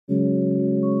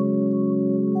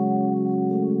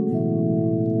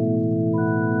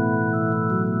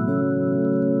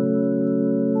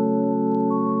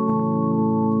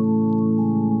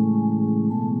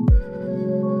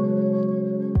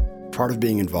Part of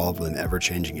being involved with an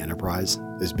ever-changing enterprise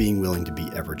is being willing to be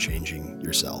ever-changing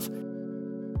yourself.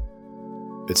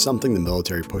 It's something the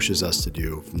military pushes us to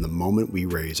do from the moment we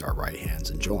raise our right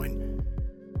hands and join.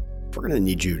 We're going to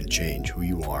need you to change who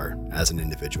you are as an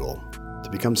individual, to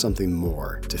become something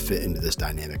more to fit into this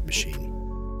dynamic machine.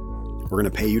 We're going to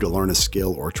pay you to learn a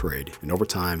skill or trade, and over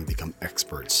time become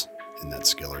experts in that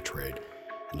skill or trade.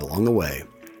 And along the way,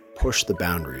 push the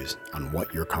boundaries on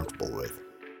what you're comfortable with.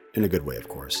 In a good way, of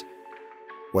course.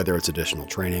 Whether it's additional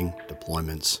training,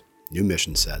 deployments, new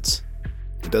mission sets,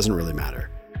 it doesn't really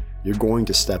matter. You're going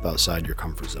to step outside your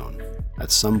comfort zone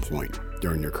at some point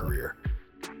during your career.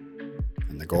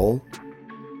 And the goal?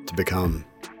 To become,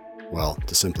 well,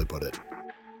 to simply put it,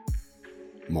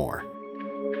 more.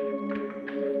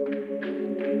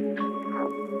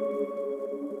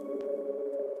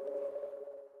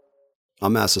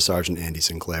 I'm Master Sergeant Andy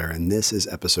Sinclair, and this is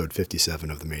episode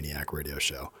 57 of the MAINEiac radio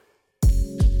show.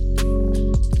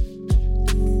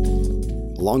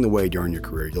 Along the way during your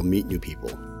career, you'll meet new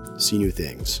people, see new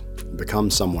things, and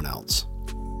become someone else.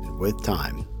 And with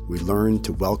time, we learn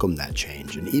to welcome that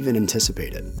change and even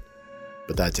anticipate it.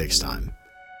 But that takes time.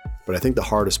 But I think the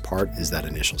hardest part is that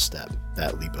initial step,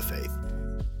 that leap of faith.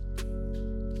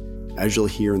 As you'll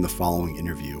hear in the following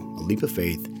interview, a leap of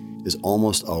faith is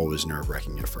almost always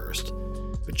nerve-wracking at first.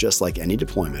 But just like any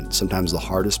deployment, sometimes the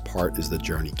hardest part is the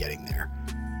journey getting there.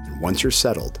 And once you're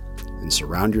settled and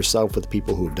surround yourself with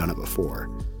people who have done it before,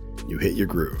 you hit your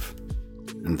groove.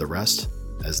 And the rest,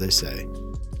 as they say,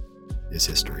 is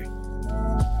history.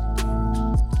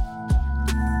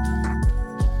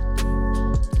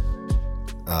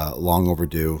 Long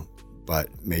overdue, but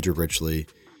Major Richley,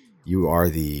 you are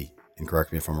and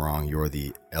correct me if I'm wrong, you're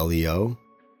the LEO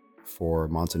for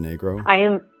Montenegro?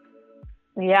 I'm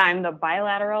the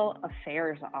Bilateral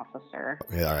Affairs Officer.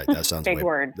 Okay, all right, that sounds big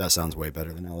word. That sounds way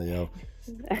better than LEO.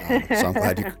 So I'm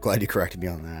glad you corrected me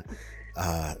on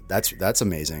that. That's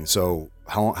amazing. So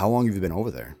how long have you been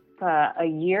over there? A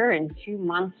year and 2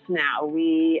 months now.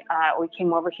 We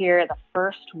came over here the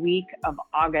first week of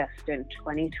August in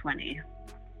 2020.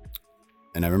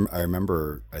 And I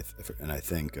remember, I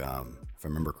think if I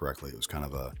remember correctly, it was kind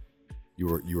of you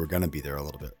were going to be there a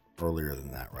little bit earlier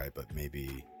than that, right? But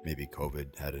maybe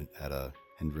COVID had a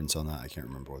hindrance on that. I can't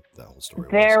remember what that whole story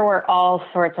was. There were all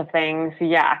sorts of things.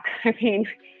 Yeah. I mean,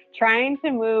 trying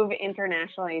to move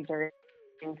internationally during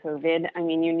COVID, I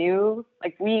mean,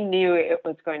 we knew it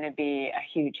was going to be a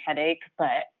huge headache,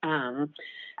 but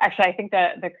actually I think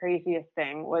the craziest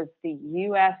thing was the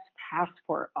U.S.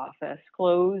 passport office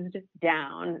closed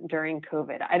down during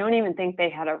COVID. I don't even think they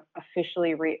had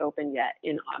officially reopened yet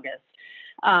in August.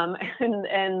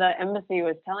 And the embassy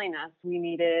was telling us we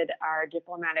needed our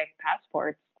diplomatic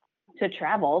passports to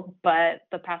travel, but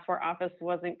the passport office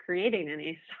wasn't creating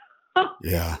any. So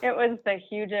yeah, it was the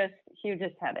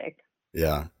hugest headache.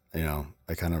 Yeah.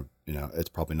 I kind of, it's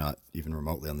probably not even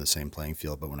remotely on the same playing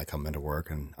field, but when I come into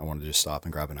work and I want to just stop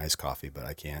and grab an iced coffee, but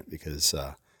I can't because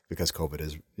COVID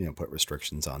has, put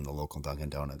restrictions on the local Dunkin'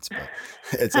 Donuts. But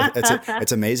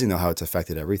it's amazing though how it's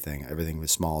affected everything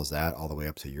as small as that all the way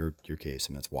up to your case,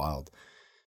 and it's wild.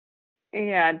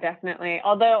 Yeah, definitely.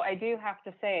 Although I do have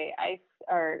to say, ice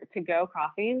or to-go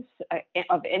coffees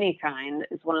of any kind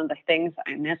is one of the things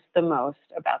I miss the most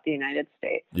about the United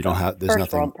States. You don't have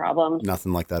first world problems.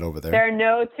 Nothing like that over there. There are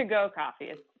no to-go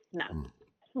coffees. No.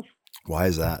 Why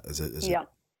is that? Is it?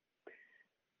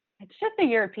 It's just a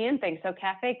European thing. So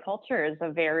cafe culture is a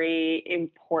very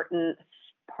important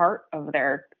part of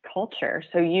their culture.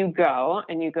 So you go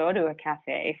to a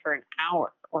cafe for an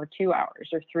hour or 2 hours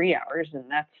or 3 hours, and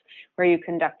that's where you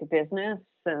conduct a business.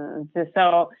 And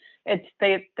so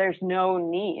there's no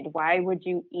need. Why would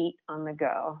you eat on the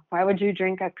go? Why would you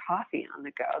drink a coffee on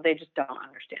the go? They just don't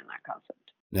understand that concept.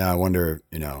 Now I wonder,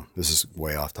 this is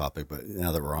way off topic, but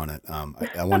now that we're on it,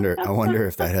 I wonder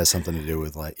if that has something to do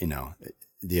with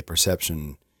the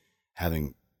perception,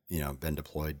 having been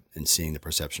deployed and seeing the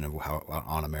perception of how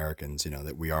on Americans,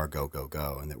 that we are go,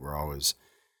 and that we're always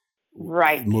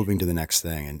right moving to the next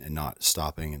thing and not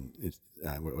stopping. And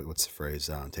what's the phrase?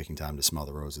 Taking time to smell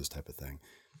the roses type of thing.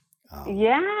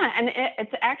 Yeah. And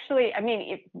it's actually,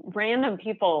 random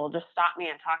people will just stop me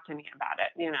and talk to me about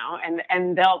it,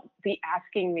 and they'll be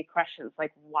asking me questions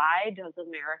like, why does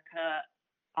America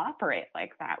operate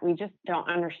like that? We just don't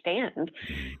understand.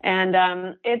 And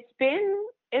it's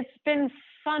been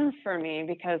fun for me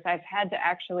because I've had to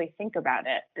actually think about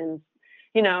it. And,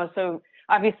 so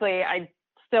obviously I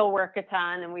still work a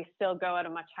ton and we still go at a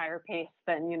much higher pace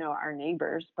than, our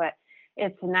neighbors, but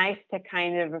it's nice to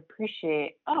kind of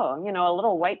appreciate, oh, a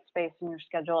little white space in your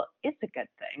schedule is a good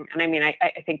thing. And I mean, I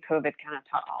think COVID kind of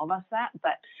taught all of us that,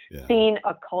 but Yeah. seeing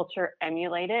a culture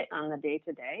emulate it on the day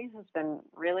to day has been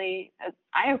really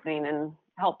eye opening and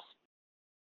helps.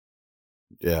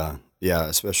 Yeah. Yeah.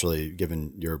 Especially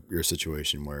given your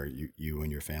situation where you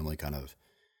and your family kind of,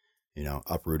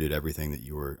 uprooted everything that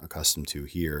you were accustomed to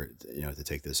here, to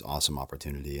take this awesome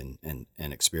opportunity and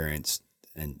experience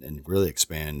and really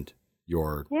expand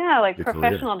your Yeah, like your career.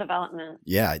 professional development.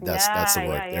 Yeah, that's the Yeah,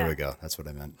 word. yeah, There yeah. we go. That's what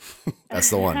I meant. That's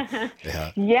the one.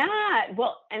 Yeah. Yeah,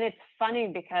 well, and it's funny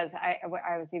because I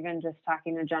was even just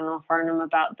talking to General Farnham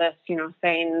about this,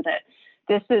 saying that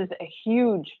this is a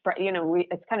huge,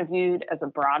 it's kind of viewed as a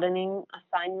broadening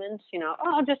assignment,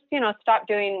 oh, just, stop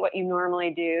doing what you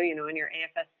normally do, in your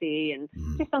AFSC and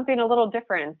do Mhm. something a little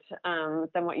different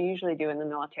than what you usually do in the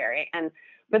military.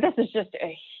 But this is just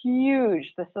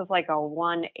this is like a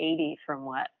 180 from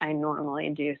what I normally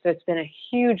do. So it's been a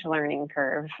huge learning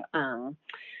curve.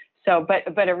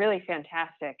 But a really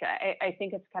fantastic. I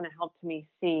think it's kind of helped me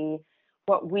see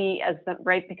what we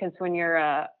right, because when you're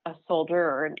a soldier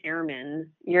or an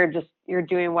airman, you're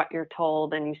doing what you're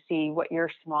told and you see what your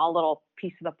small little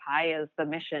piece of the pie is, the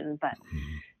mission. But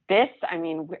Mhm. this, I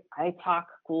mean, I talk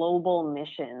global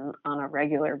mission on a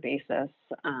regular basis.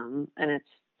 And it's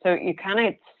so you kind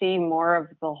of see more of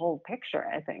the whole picture.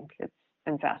 I think it's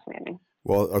been fascinating.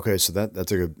 Well, okay, so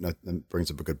that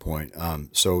brings up a good point.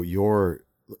 So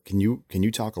can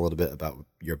you talk a little bit about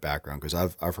your background? Because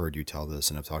I've heard you tell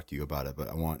this and I've talked to you about it, but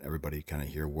I want everybody to kind of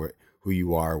hear who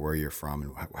you are, where you're from,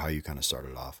 and how you kind of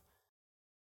started off.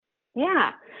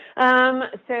 Yeah.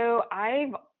 So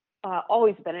I've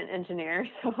always been an engineer.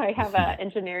 So I have an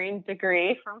engineering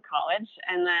degree from college,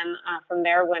 and then from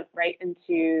there went right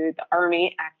into the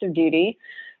Army active duty.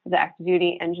 The active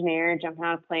duty engineer, jumping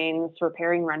out of planes,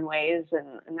 repairing runways,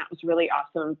 and that was really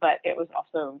awesome. But it was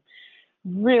also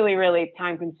really, really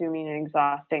time consuming and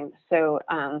exhausting. So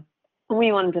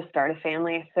we wanted to start a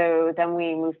family. So then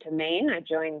we moved to Maine. I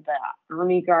joined the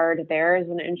Army Guard there as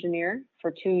an engineer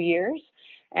for 2 years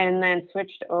and then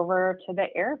switched over to the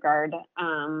Air Guard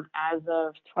as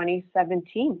of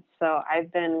 2017. So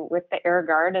I've been with the Air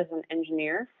Guard as an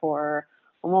engineer for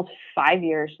almost 5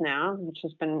 years now, which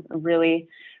has been a really,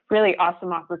 really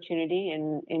awesome opportunity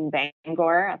in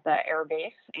Bangor at the Air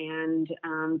Base. And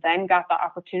then got the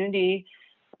opportunity,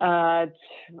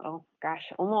 oh gosh,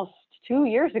 almost 2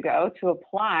 years ago to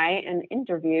apply and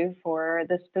interview for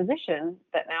this position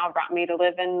that now brought me to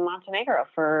live in Montenegro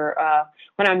for,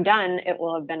 when I'm done, it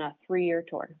will have been a 3-year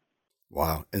tour.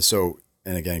 Wow.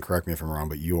 And again, correct me if I'm wrong,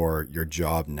 but your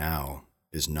job now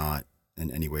is not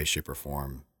in any way, shape, or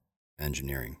form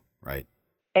engineering, right?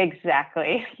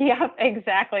 Exactly. Yep,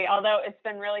 exactly. Although it's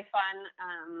been really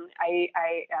fun. I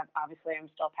obviously I'm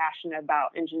still passionate about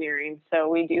engineering. So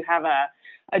we do have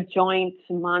a joint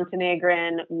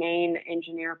Montenegrin Maine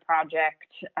engineer project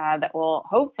that will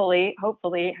hopefully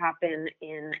happen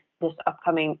in this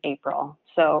upcoming April.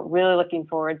 So really looking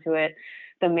forward to it.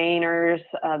 The Maine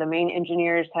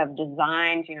engineers have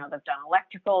designed, they've done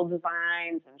electrical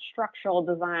designs and structural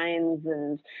designs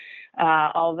and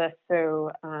all this.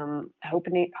 So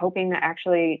hoping to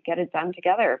actually get it done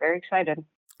together. Very excited.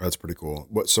 That's pretty cool.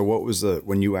 What was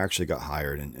when you actually got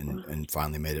hired and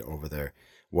finally made it over there?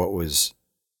 What was,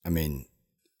 I mean,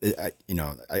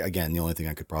 again, the only thing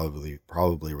I could probably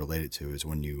relate it to is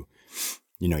when you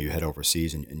head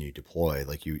overseas and you deploy,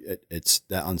 like it's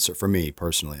that for me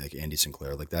personally, like Andy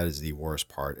Sinclair, like that is the worst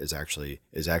part is actually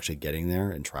getting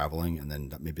there and traveling. And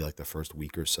then maybe like the first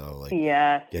week or so, like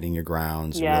Yes. getting your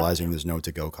grounds, Yes. realizing there's no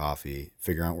to-go coffee,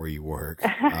 figuring out where you work,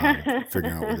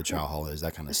 figuring out where the chow hall is,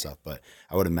 that kind of stuff. But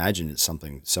I would imagine it's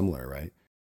something similar, right?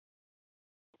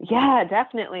 Yeah,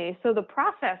 definitely. So the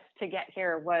process to get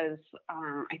here was,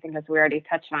 I think as we already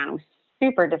touched on, was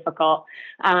super difficult.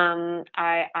 I'm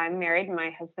married.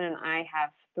 My husband and I have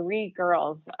 3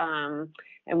 girls.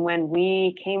 And when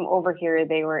we came over here,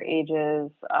 they were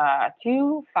ages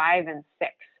 2, 5, and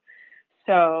 6.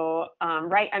 So,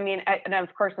 right. I mean, and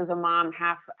of course, as a mom,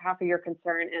 half of your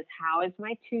concern is how is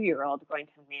my 2-year-old going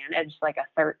to manage like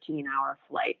a 13-hour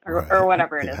flight or Right.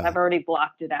 whatever it is? Yeah. I've already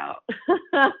blocked it out.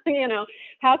 you know,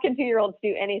 how can 2-year-olds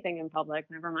do anything in public?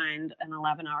 Never mind an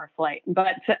 11-hour flight.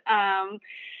 But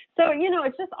so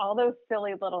it's just all those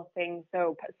silly little things.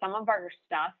 So some of our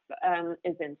stuff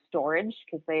is in storage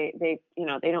because they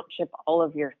don't ship all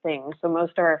of your things. So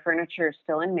most of our furniture is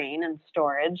still in Maine in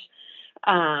storage.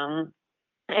 Um,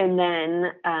 And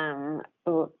then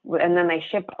they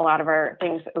ship a lot of our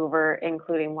things over,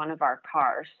 including one of our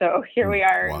cars. So here we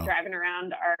are Wow. driving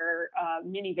around our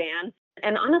minivan.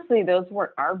 And honestly, those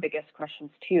were our biggest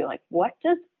questions too. Like, what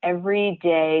does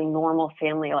everyday normal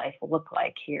family life look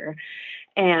like here?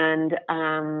 And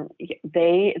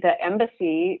the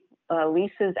embassy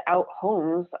leases out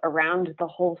homes around the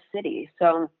whole city.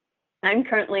 So I'm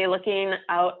currently looking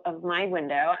out of my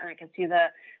window, and I can see the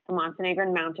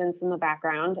Montenegrin mountains in the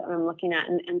background. And I'm looking at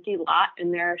an empty lot,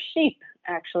 and there are sheep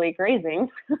actually grazing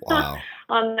Wow.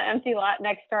 on the empty lot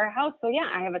next to our house. So yeah,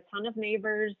 I have a ton of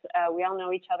neighbors. We all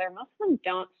know each other. Most of them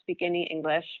don't speak any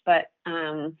English, but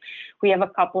we have a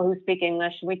couple who speak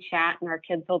English. We chat, and our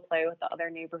kids will play with the other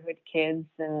neighborhood kids,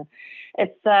 and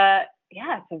it's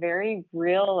it's a very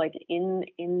real, like, in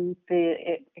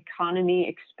the economy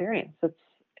experience. It's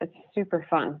super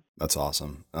fun. That's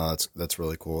awesome. That's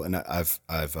really cool. And I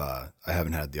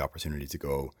haven't had the opportunity to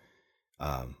go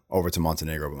over to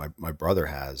Montenegro, but my brother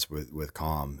has with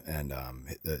Com, and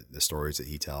the stories that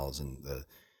he tells, and the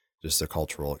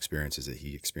cultural experiences that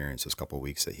he experienced those couple of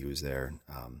weeks that he was there.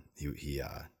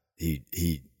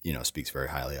 He speaks very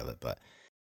highly of it, but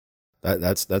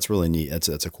that's really neat.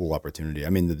 That's a cool opportunity.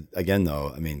 I mean,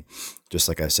 just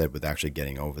like I said, with actually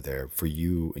getting over there, for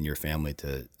you and your family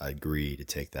to agree to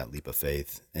take that leap of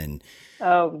faith and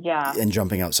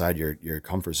jumping outside your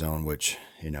comfort zone, which,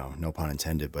 no pun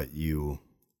intended, but you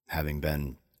having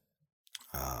been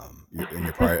in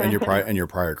your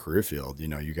prior career field,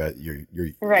 you're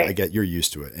right. I get you're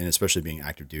used to it, and especially being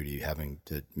active duty, having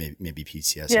to maybe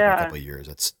PCS every couple of years.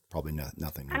 That's probably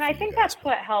nothing new. And for I you think guys, that's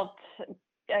what helped.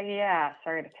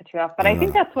 Sorry to cut you off, but I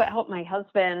think no. that's what helped my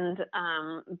husband.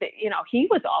 He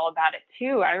was all about it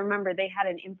too. I remember they had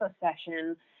an info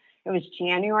session. It was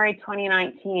January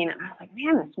 2019. And I was like,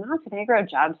 man, this Montenegro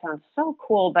job sounds so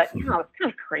cool, but it's kind of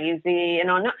crazy.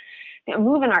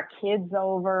 Moving our kids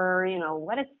over,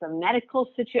 what is the medical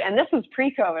situation? And this was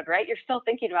pre-COVID, right? You're still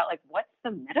thinking about, like, what's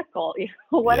the medical,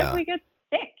 what if we get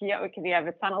sick? Because you have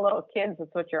a ton of little kids.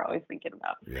 That's what you're always thinking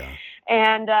about. Yeah.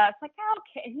 And it's like, oh,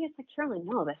 okay. And he's like, Carolyn,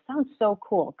 no, this sounds so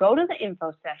cool. Go to the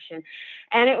info session.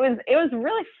 And it was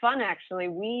really fun, actually.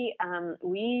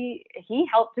 He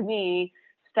helped me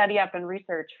study up and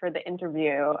research for the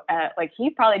interview. Like, he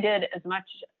probably did as much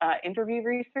interview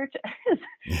research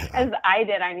as I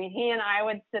did. I mean, he and I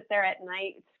would sit there at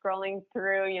night scrolling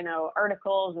through,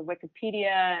 articles of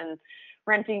Wikipedia and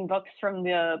renting books from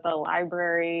the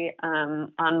library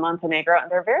on Montenegro. And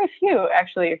there are very few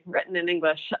actually written in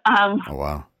English. Oh,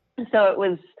 wow. So it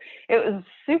was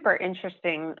super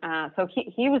interesting. So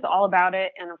he was all about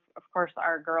it. And of course,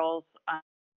 our girls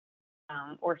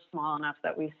were small enough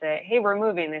that we say, hey, we're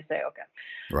moving. They say, okay.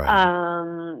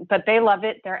 Right. But they love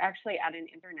it. They're actually at an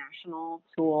international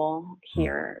school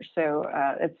here. So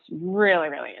it's really,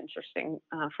 really interesting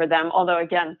for them. Although,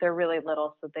 again, they're really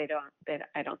little, so I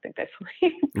don't think they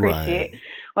fully appreciate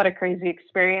what a crazy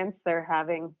experience they're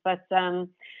having. But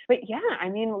yeah, I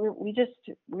mean,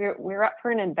 we're up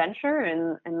for an adventure,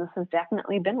 and this has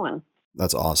definitely been one.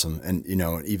 That's awesome. And,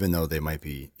 even though they might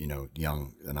be,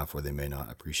 young enough where they may not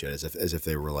appreciate it as if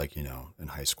they were, like, in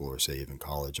high school or say even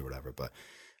college or whatever, but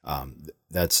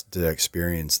that's to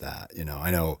experience that.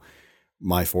 I know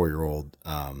my 4-year-old,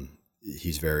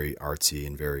 he's very artsy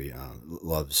and very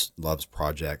loves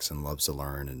projects and loves to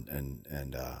learn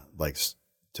and likes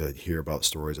to hear about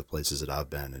stories of places that I've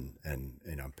been, and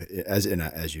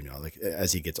like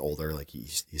as he gets older, like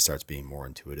he starts being more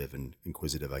intuitive and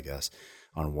inquisitive, I guess,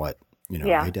 on what.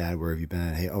 Hey, Dad, where have you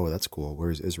been? Hey, oh, that's cool.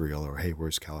 Where's Israel? Or hey,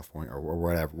 where's California? Or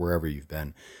wherever you've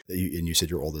been. And you said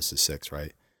your oldest is 6,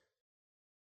 right?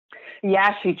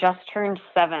 Yeah, she just turned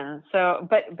 7. So,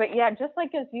 but yeah, just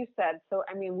like as you said. So,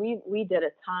 I mean, we did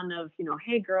a ton of,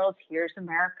 hey, girls, here's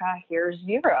America, here's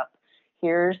Europe,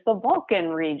 here's the Balkan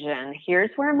region,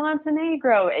 here's where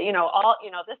Montenegro,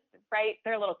 this, right?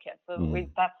 They're little kids, so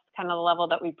that's kind of the level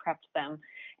that we prepped them.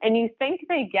 And you think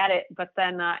they get it, but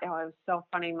then it was so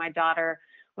funny. My daughter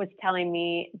was telling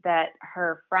me that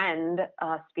her friend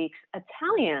speaks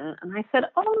Italian, and I said,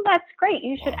 "Oh, that's great.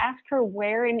 You should ask her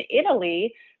where in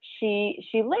Italy she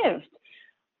lived."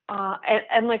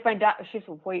 And like my daughter, she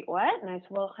said, "Wait, what?" And I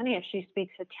said, "Well, honey, if she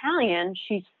speaks Italian,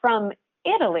 she's from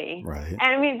Italy." Right. And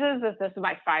I mean, this is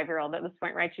my 5-year-old at this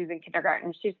point, right? She's in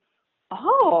kindergarten. She's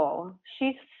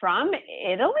from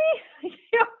Italy.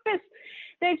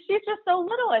 She's just so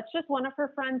little. It's just one of her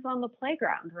friends on the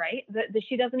playground, right?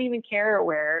 She doesn't even care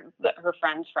where her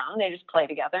friend's from. They just play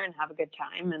together and have a good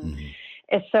time. And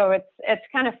it's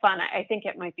kind of fun. I think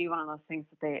it might be one of those things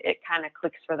that it kind of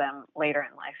clicks for them later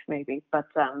in life, maybe. But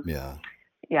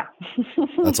yeah.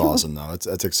 That's awesome though.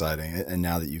 That's exciting. And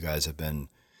now that you guys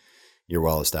you're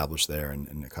well established there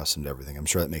and accustomed to everything, I'm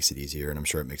sure that makes it easier, and I'm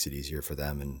sure it makes it easier for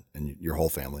them and your whole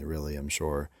family, really, I'm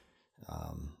sure.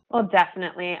 Well,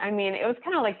 definitely. I mean, it was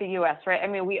kind of like the U.S., right? I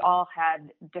mean, we all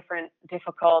had different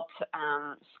difficult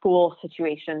school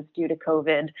situations due to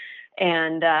COVID.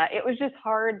 And it was just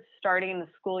hard starting the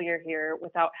school year here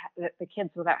without the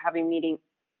kids without having meeting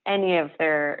any of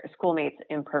their schoolmates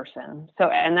in person. So,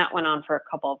 and that went on for a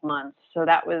couple of months. So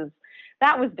that was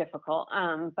difficult.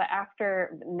 But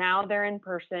after now they're in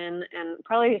person and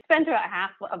probably spent about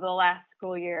half of the last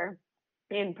school year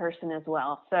in person as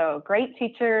well. So great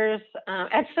teachers.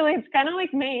 Actually, it's kind of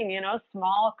like Maine,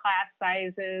 small class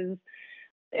sizes.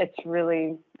 It's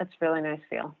really nice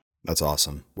feel. That's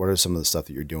awesome. What are some of the stuff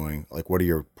that you're doing? Like, what are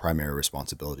your primary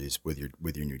responsibilities with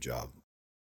your new job?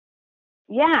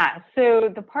 Yeah. So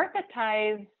the part that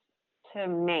ties to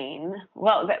Maine,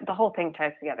 well, the whole thing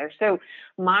ties together. So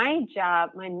my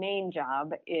main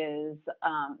job is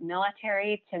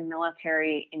military to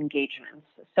military engagements.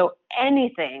 So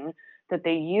anything that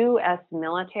the U.S.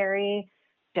 military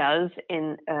does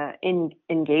in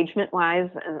engagement wise,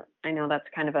 and I know that's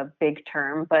kind of a big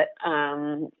term, but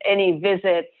any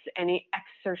visits, any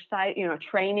exercise,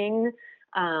 training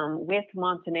with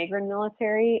Montenegrin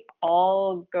military,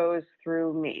 all goes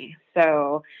through me.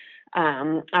 So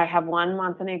I have one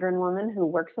Montenegrin woman who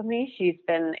works with me. She's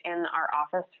been in our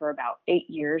office for about 8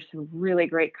 years. So really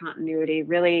great continuity.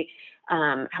 Really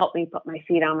helped me put my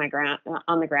feet on the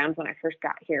ground when I first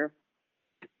got here.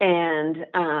 And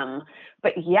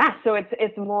but yeah, so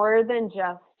it's more than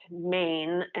just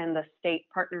Maine and the state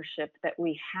partnership that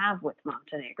we have with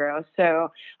Montenegro.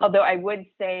 So although I would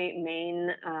say Maine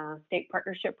State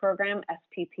Partnership Program,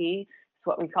 SPP, is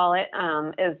what we call it,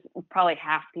 is probably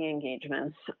half the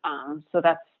engagements. So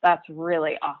that's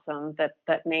really awesome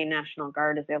that Maine National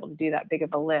Guard is able to do that big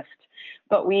of a lift.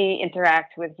 But we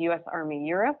interact with U.S. Army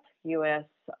Europe, U.S.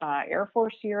 Air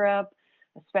Force Europe,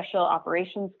 Special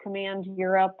Operations Command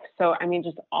Europe. So I mean,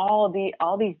 just all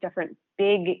these different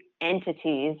big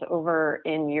entities over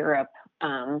in Europe,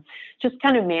 just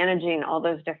kind of managing all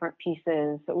those different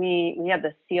pieces. We had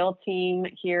the SEAL team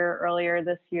here earlier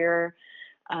this year.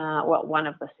 One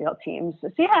of the SEAL teams. So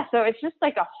yeah, so it's just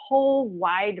like a whole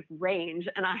wide range,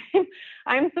 and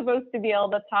I'm supposed to be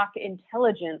able to talk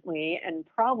intelligently and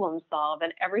problem solve,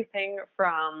 and everything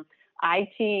from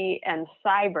IT and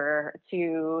cyber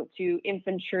to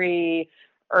infantry,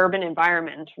 urban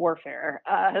environment warfare.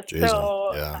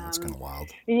 So yeah, that's kind of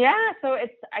wild. Yeah, so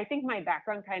I think my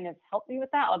background kind of helped me with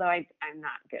that, although I'm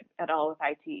not good at all with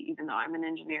IT, even though I'm an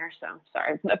engineer. So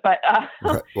sorry, but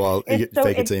right. Well, fake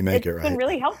it till you make it, right? It's been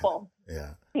really helpful.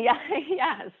 Yeah.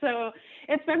 Yeah. So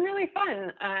it's been really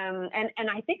fun. And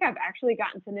I think I've actually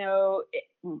gotten to know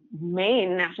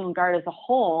Maine National Guard as a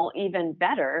whole even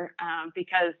better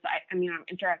because I'm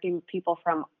interacting with people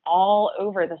from all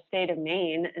over the state of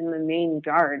Maine and the Maine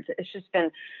Guards. It's just been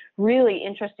really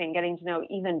interesting getting to know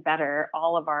even better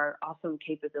all of our awesome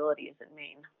capabilities in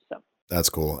Maine. So that's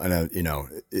cool. And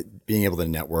being able to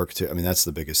network too. I mean, that's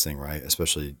the biggest thing, right?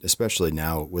 Especially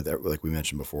now with, like we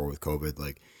mentioned before, with COVID,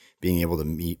 like being able to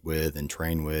meet with and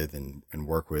train with and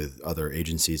work with other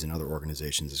agencies and other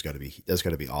organizations that's got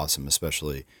to be awesome,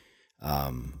 especially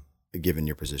given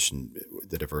your position,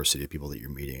 the diversity of people that you're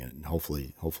meeting, and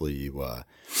hopefully you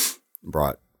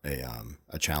brought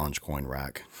a challenge coin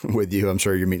rack with you. I'm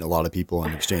sure you're meeting a lot of people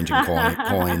and exchanging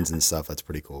coins and stuff. That's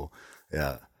pretty cool.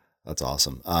 Yeah. That's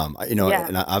awesome. Yeah.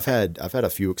 And I've had a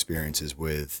few experiences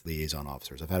with liaison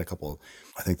officers. I've had a couple.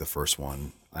 I think the first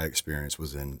one I experienced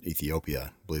was in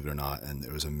Ethiopia, believe it or not, and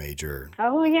it was a major.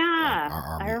 Oh yeah,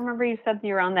 Army. I remember you said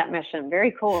you were on that mission.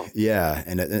 Very cool. Yeah,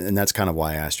 and that's kind of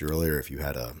why I asked you earlier if you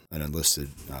had an enlisted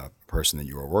person that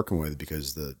you were working with,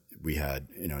 because we had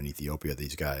in Ethiopia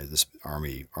these guys, this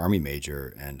Army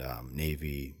major and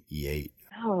Navy E8.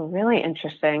 Oh, really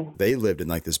interesting. They lived in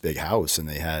like this big house, and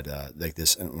they had like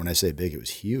this. And when I say big, it was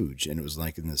huge, and it was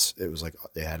like it was like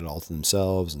they had it all to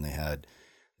themselves, and they had,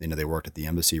 they worked at the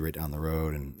embassy right down the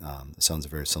road, and it sounds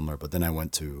very similar. But then I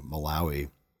went to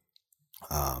Malawi,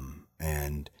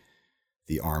 and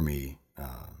the Army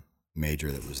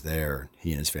major that was there,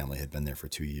 he and his family had been there for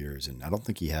 2 years, and I don't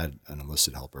think he had an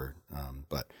enlisted helper,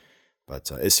 but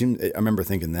it seemed, I remember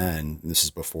thinking then, and this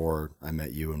is before I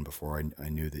met you and before I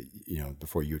knew that,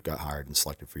 before you got hired and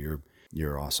selected for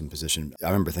your awesome position. I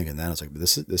remember thinking then, I was like,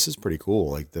 this is pretty cool.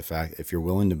 Like the fact, if you're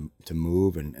willing to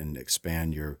move and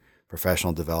expand your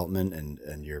professional development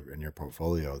and your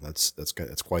portfolio, that's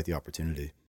quite the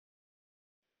opportunity.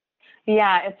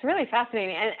 Yeah, it's really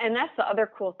fascinating. And that's the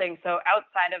other cool thing. So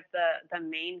outside of the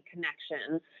Maine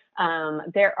connection,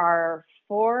 there are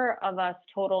four of us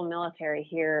total military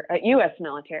here, U.S.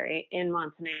 military in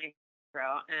Montenegro.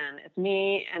 And it's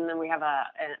me, and then we have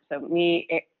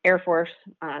Air Force,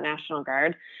 National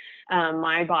Guard.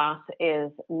 My boss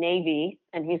is Navy,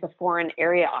 and he's a foreign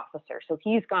area officer. So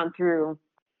he's gone through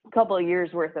a couple of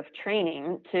years worth of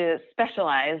training to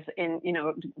specialize in,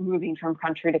 moving from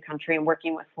country to country and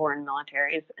working with foreign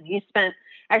militaries. And he spent,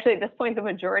 actually, at this point, the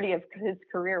majority of his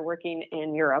career working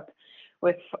in Europe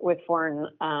with foreign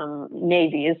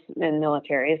navies and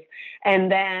militaries.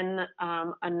 And then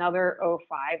another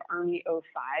 05, Army 05,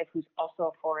 who's also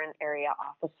a foreign area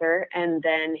officer. And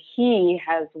then he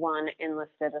has one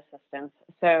enlisted assistance.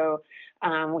 So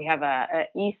we have a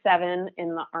E7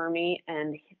 in the Army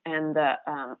and the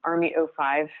Army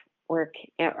 05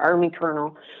 Army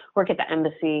Colonel work at the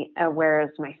embassy,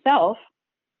 whereas myself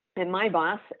and my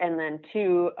boss, and then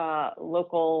two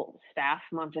local staff,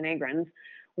 Montenegrins,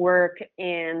 work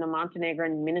in the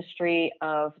Montenegrin Ministry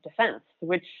of Defense,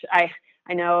 which I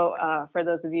know for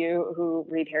those of you who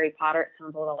read Harry Potter, it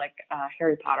sounds a little like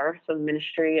Harry Potter, so the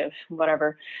Ministry of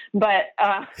whatever. But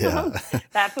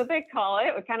that's what they call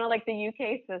it. Kind of like the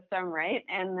UK system, right?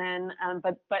 And then,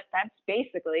 but that's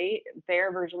basically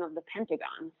their version of the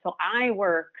Pentagon. So I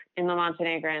work in the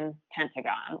Montenegrin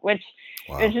Pentagon, which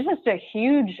is just a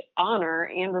huge honor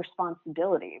and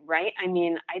responsibility, right? I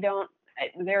mean,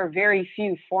 there are very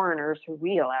few foreigners who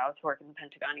we allow to work in the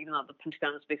Pentagon, even though the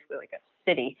Pentagon is basically like a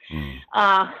city.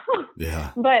 But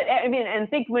I mean, and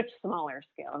think much smaller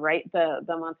scale, right? The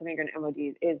Montenegrin MOD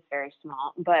is very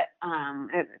small, but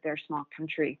they're a small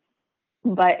country.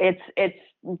 But it's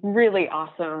really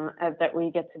awesome that we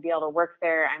get to be able to work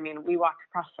there. I mean, we walk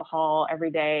across the hall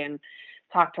every day and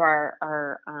talk to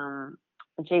our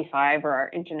J5, or our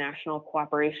international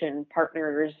cooperation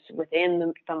partners within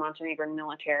the Montenegrin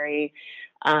military.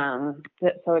 So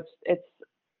it's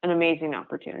an amazing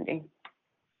opportunity.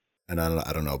 And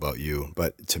I don't know about you,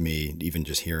 but to me, even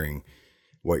just hearing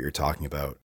what you're talking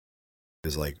about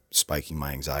is like spiking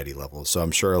my anxiety levels. So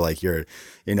I'm sure like you're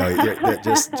just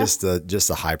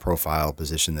the high profile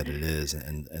position that it is,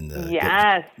 and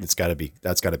that's got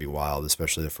to be wild,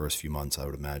 especially the first few months, I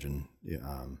would imagine.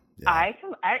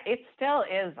 It still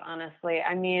is, honestly.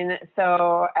 I mean,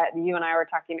 so you and I were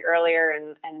talking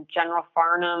earlier, and General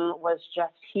Farnham was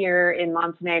just here in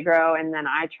Montenegro, and then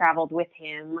I traveled with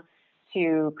him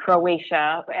to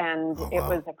Croatia, and it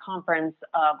was a conference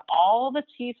of all the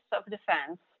chiefs of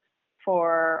defense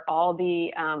for all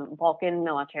the Balkan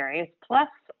militaries, plus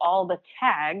all the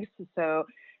tags, so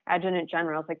adjutant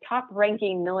generals, like top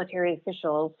ranking military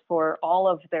officials for all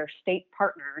of their state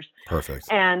partners.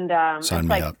 Perfect. And Sign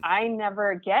me up. I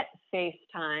never get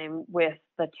FaceTime with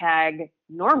the tag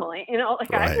normally,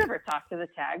 I've never talked to the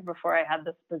tag before I had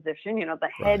this position, the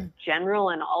head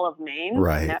general in all of Maine.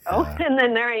 Right. No. Yeah. And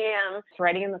then there I am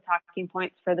writing in the talking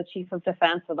points for the chief of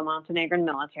defense of the Montenegrin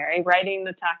military, writing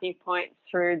the talking points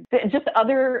for just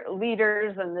other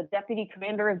leaders and the deputy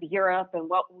commander of Europe and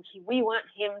what we want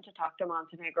him to talk to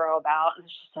Montenegro about. And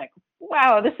it's just like,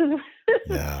 wow, this is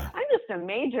I'm just a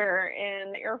major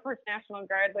in the Air Force National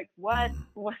Guard. Like what?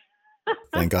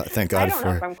 Thank God I don't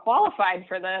know if I'm qualified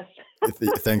for this.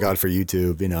 Thank God for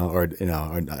YouTube, or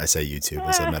I say YouTube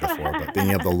as a metaphor, but being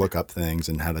able to look up things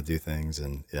and how to do things,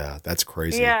 and that's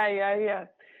crazy. Yeah. Wow.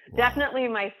 Definitely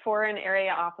my foreign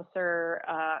area officer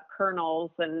colonels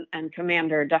and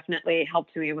commander definitely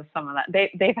helped me with some of that.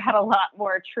 They've had a lot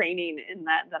more training in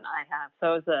that than I have.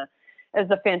 So it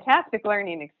was a fantastic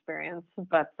learning experience,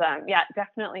 but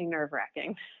definitely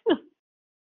nerve-wracking.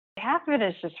 Half of it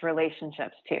is just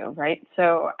relationships too, right?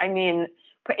 So, I mean,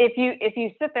 if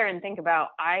you sit there and think about,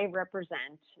 I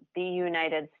represent the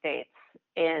United States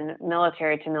in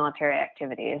military to military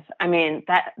activities. I mean,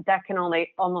 that can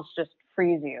only almost just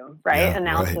freeze you, right? Yeah,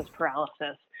 Analysis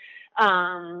paralysis.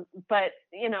 But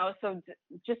so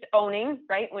just owning,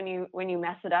 right? When you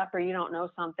mess it up or you don't know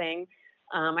something.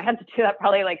 I had to do that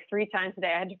probably like 3 times a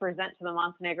day. I had to present to the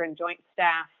Montenegrin Joint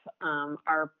Staff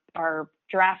our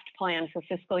draft plan for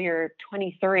fiscal year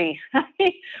 23.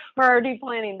 We're already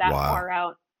planning that far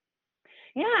out.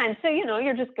 Yeah, and so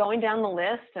you're just going down the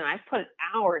list, and I've put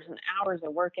hours and hours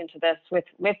of work into this with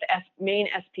Maine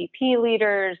SPP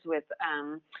leaders, with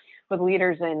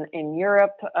leaders in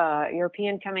Europe,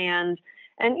 European Command,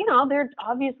 and there's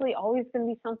obviously always going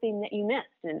to be something that you missed,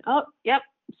 and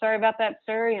sorry about that,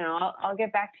 sir. I'll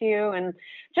get back to you, and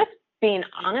just being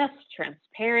honest,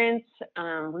 transparent,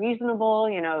 reasonable,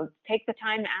 take the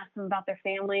time to ask them about their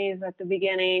families at the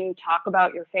beginning, talk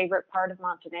about your favorite part of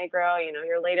Montenegro,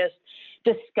 your latest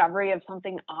discovery of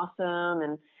something awesome.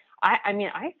 And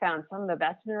I found some of the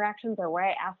best interactions are where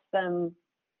I asked them,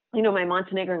 my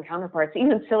Montenegrin counterparts,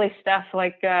 even silly stuff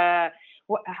like,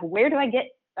 where do I get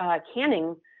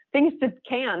canning? Things to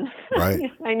can.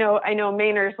 Right. I know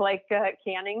Mainers like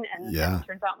canning, and Yeah. it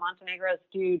turns out Montenegros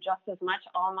do just as much.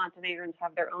 All Montenegrins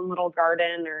have their own little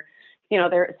garden, or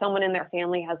someone in their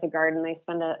family has a garden. They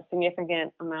spend a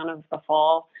significant amount of the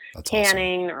fall That's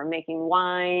canning awesome. or making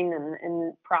wine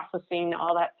and processing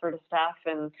all that sort of stuff.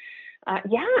 And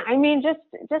just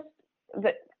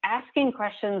the asking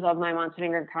questions of my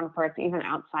Montenegrin counterparts, even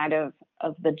outside of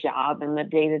the job and the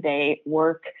day-to-day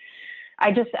work. I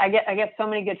get so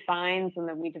many good finds, and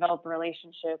then we develop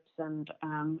relationships, and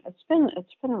it's been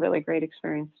a really great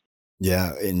experience.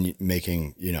 Yeah, and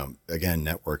making, again,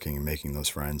 networking and making those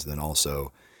friends, and then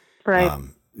also Right.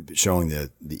 Showing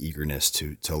the eagerness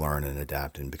to learn and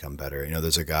adapt and become better.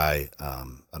 There's a guy,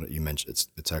 you mentioned,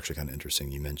 it's actually kind of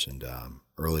interesting. You mentioned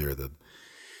earlier the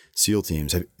SEAL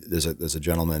teams. There's a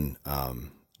gentleman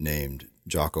named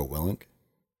Jocko Willink.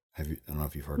 I don't know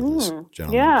if you've heard of this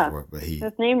gentleman before, but his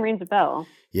name rings a bell.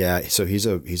 Yeah, so he's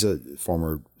a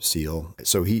former SEAL.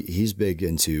 So he's big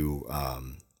into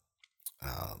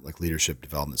like leadership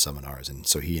development seminars, and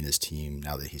so he and his team,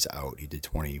 now that he's out, he did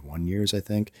 21 years, I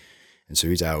think, and so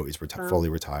he's out. He's fully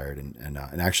retired, and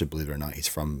actually, believe it or not, he's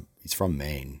from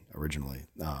Maine originally.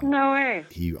 No way.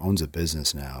 He owns a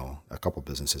business now, a couple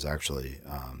businesses actually.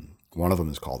 One of them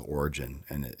is called Origin,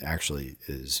 and it actually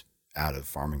is out of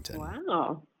Farmington.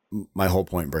 Wow. My whole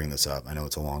point in bringing this up, I know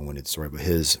it's a long-winded story, but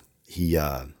he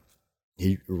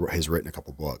has written a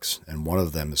couple books, and one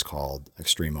of them is called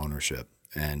Extreme Ownership,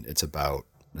 and it's about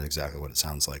exactly what it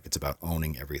sounds like. It's about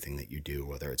owning everything that you do,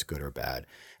 whether it's good or bad,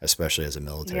 especially as a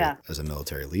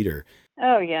military leader.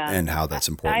 Oh yeah, and how that's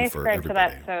important for everybody. I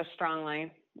subscribe to that so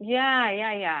strongly.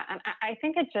 Yeah, and I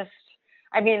think it just,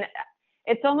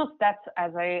 it's almost, that's,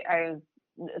 as I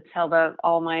tell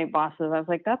all my bosses, I was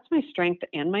like, that's my strength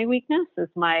and my weakness is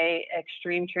my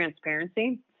extreme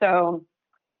transparency. So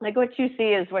like what you see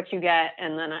is what you get.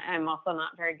 And then I'm also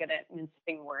not very good at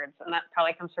mincing words. And that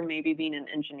probably comes from maybe being an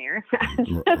engineer.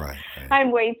 Right.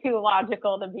 I'm way too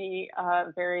logical to be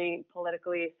very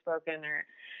politically spoken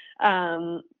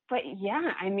but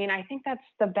yeah, I think that's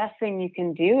the best thing you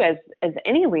can do as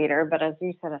any leader, but as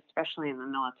you said, especially in the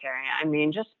military,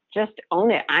 just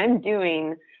own it. I'm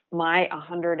doing my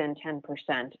 110%,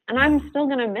 and I'm still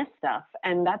going to miss stuff,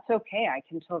 and that's okay. I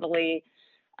can totally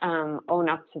own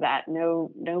up to that.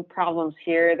 No problems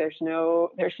here. There's no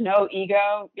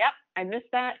ego. Yep, I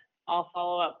missed that. I'll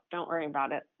follow up. Don't worry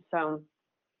about it. So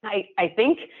I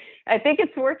think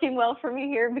it's working well for me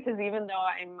here, because even though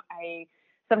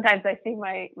sometimes I see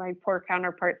my poor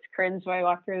counterparts cringe when I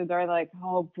walk through the door, like,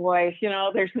 oh boy,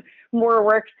 there's more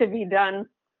work to be done.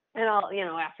 And I'll,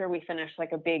 after we finish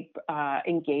like a big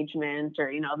engagement,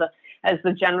 or, as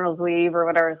the generals leave or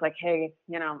whatever, it's like, hey,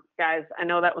 guys, I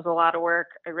know that was a lot of work.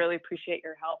 I really appreciate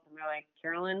your help. And they're like,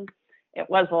 Carolyn, it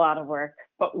was a lot of work,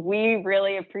 but we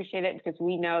really appreciate it because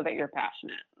we know that you're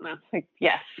passionate. And I was like,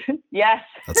 yes.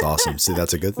 That's awesome. See,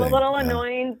 that's a good thing. A little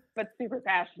annoying, but super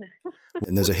passionate.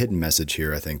 And there's a hidden message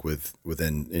here, I think,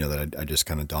 within, that I just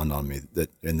kind of dawned on me, that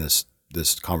in this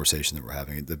conversation that we're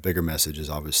having, the bigger message is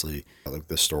obviously like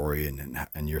the story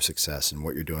and your success and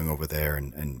what you're doing over there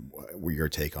and your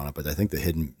take on it. But I think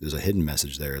there's a hidden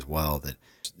message there as well, that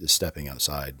is stepping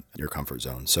outside your comfort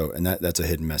zone. So, and that's a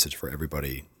hidden message for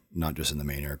everybody, not just in the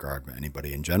Maine Air Guard, but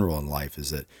anybody in general in life, is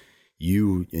that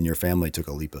you and your family took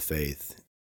a leap of faith.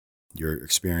 You're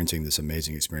experiencing this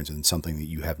amazing experience in something that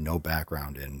you have no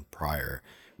background in prior,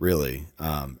 really,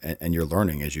 and you're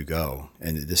learning as you go.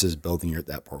 And this is building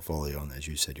that portfolio, and as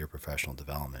you said, your professional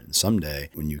development. And someday,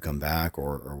 when you come back,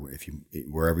 or if you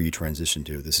wherever you transition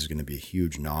to, this is going to be a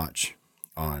huge notch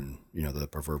on the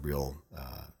proverbial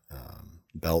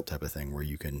belt type of thing, where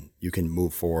you can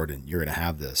move forward, and you're going to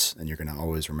have this, and you're going to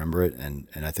always remember it. And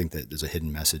I think that there's a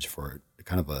hidden message for it.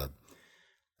 Kind of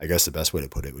I guess the best way to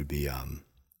put it would be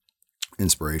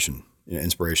inspiration.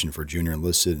 Inspiration for junior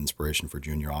enlisted, inspiration for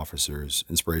junior officers,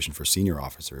 inspiration for senior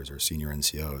officers or senior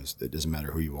NCOs. It doesn't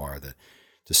matter who you are, that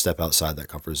to step outside that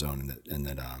comfort zone, and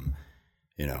that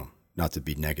not to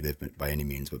be negative by any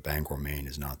means, but Bangor, Maine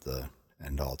is not the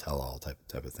end all tell all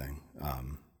type of thing.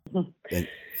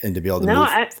 And to be able to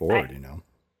move forward,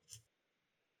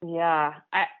 Yeah,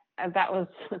 that was,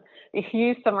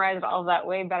 you summarized all of that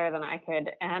way better than I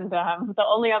could. And the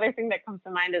only other thing that comes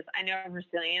to mind is, I know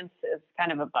resilience is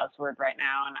kind of a buzzword right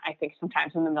now, and I think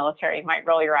sometimes in the military you might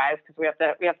roll your eyes because we have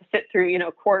to sit through,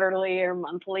 quarterly or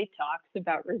monthly talks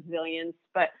about resilience.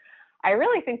 But I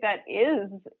really think that is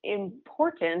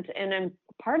important, and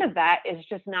part of that is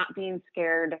just not being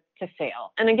scared to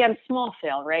fail. And again, small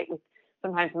fail, right?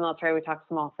 Sometimes in the military we talk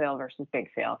small fail versus big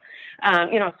fail.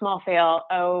 Small fail.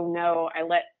 Oh no, I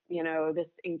let this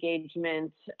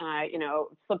engagement,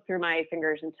 slip through my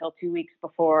fingers until 2 weeks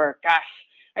before. Gosh,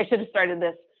 I should have started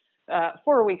this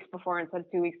 4 weeks before instead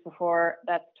of 2 weeks before.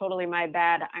 That's totally my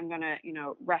bad. I'm gonna,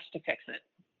 rush to fix it.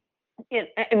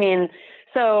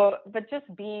 But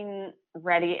just being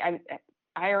ready.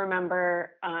 I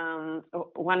remember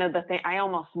one of the things, I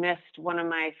almost missed one of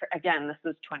my, again, this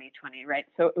was 2020, right?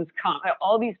 So it was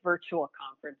all these virtual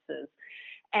conferences.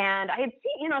 And I had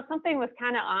seen, something was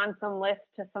kind of on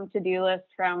some to-do list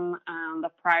from the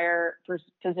prior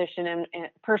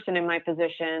person in my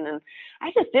position. And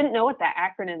I just didn't know what that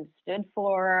acronym stood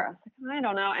for. I was like, I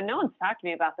don't know. And no one's talked to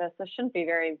me about this. This shouldn't be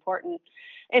very important.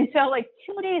 And so like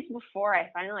 2 days before, I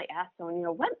finally asked someone,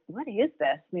 what is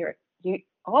this? And they were,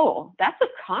 oh, that's a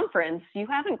conference. You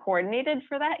haven't coordinated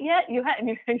for that yet? And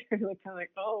you're kind of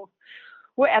like, oh.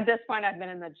 Well, at this point, I've been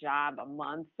in the job a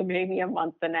month, maybe a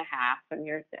month and a half, and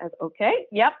you're okay.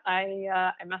 Yep,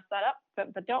 I messed that up,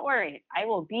 but don't worry, I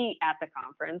will be at the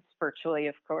conference virtually,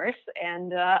 of course,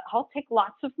 and I'll take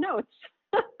lots of notes,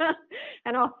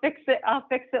 and I'll fix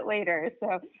it later.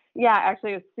 So yeah,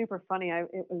 actually, it was super funny.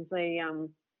 It was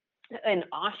an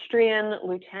Austrian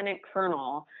lieutenant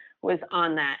colonel was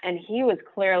on that, and he was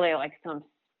clearly like some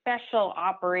special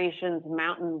operations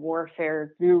mountain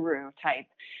warfare guru type.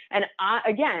 And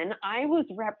I was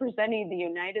representing the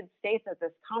United States at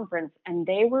this conference, and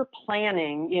they were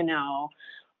planning,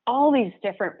 all these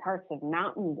different parts of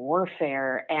mountain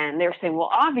warfare. And they're saying, well,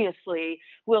 obviously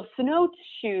we'll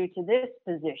snowshoe to this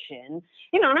position,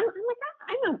 and I'm like,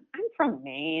 I'm from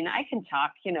Maine. I can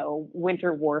talk,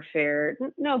 winter warfare,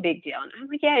 no big deal. And I'm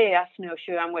like, yeah,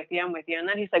 snowshoe. I'm with you. And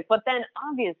then he's like, but then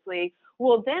obviously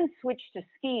we'll then switch to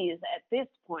skis at this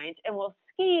point, and we'll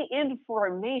ski in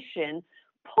formation,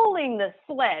 pulling the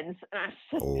sleds.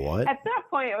 And What? At that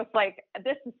point, it was like,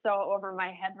 this is so over my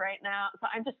head right now. So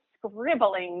I'm just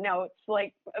scribbling notes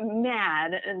like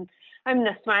mad, and I'm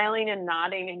just smiling and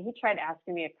nodding. And he tried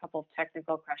asking me a couple of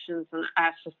technical questions, and I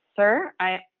was just, sir,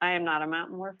 I am not a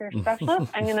mountain warfare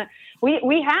specialist.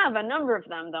 We have a number of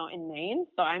them though in Maine,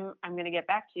 so I'm gonna get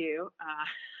back to you.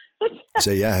 So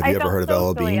yeah, have you ever heard of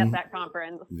LVII at that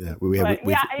conference? Yeah, we've got,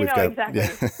 exactly.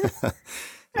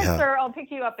 Yeah. Sir, I'll pick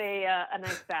you up a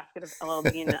nice basket of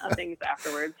LVII things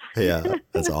afterwards. Yeah,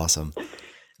 that's awesome.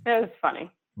 It was funny.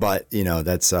 But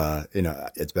that's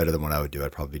it's better than what I would do.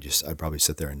 I'd probably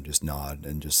sit there and just nod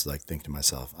and just like think to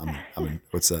myself, I'm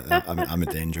in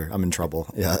danger. I'm in trouble.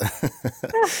 Yeah.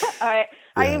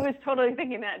 I was totally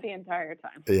thinking that the entire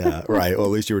time. Yeah, right. Well,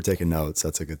 at least you were taking notes.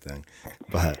 That's a good thing.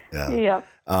 But yeah.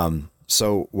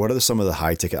 So what are some of the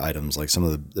high ticket items, like some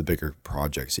of the bigger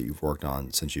projects that you've worked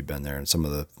on since you've been there, and some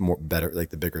of the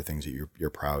bigger things that you're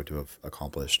proud to have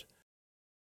accomplished?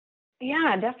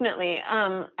 Yeah, definitely.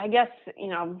 I guess,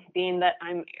 being that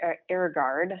I'm air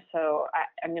guard, so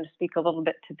I'm going to speak a little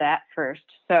bit to that first.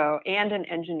 So, and an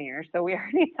engineer. So we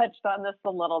already touched on this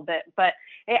a little bit, but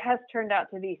it has turned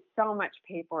out to be so much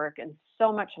paperwork and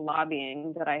so much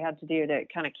lobbying that I had to do to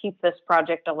kind of keep this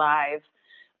project alive.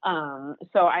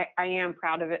 So I am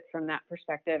proud of it from that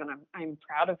perspective, and I'm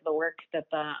proud of the work that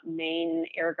the Maine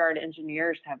Air Guard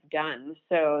engineers have done.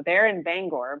 So they're in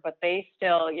Bangor, but they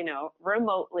still,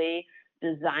 remotely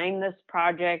designed this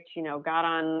project, got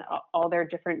on all their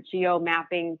different geo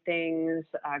mapping things,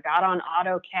 got on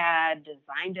AutoCAD,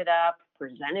 designed it up,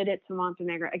 presented it to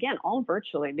Montenegro, again, all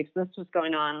virtually, because this was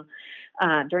going on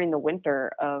during the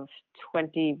winter of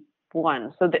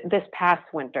 2021. So this past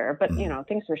winter, but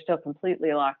things were still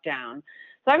completely locked down.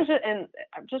 So I'm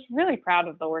just really proud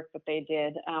of the work that they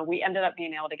did. We ended up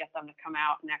being able to get them to come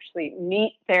out and actually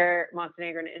meet their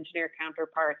Montenegrin engineer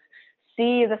counterparts,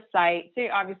 see the site. See,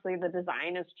 obviously the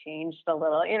design has changed a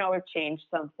little. We've changed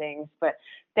some things, but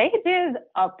they did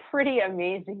a pretty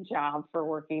amazing job for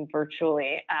working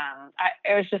virtually.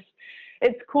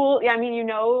 It's cool. Yeah,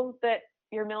 that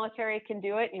your military can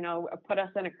do it, put us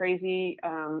in a crazy,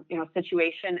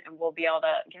 situation, and we'll be able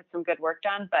to get some good work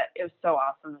done. But it was so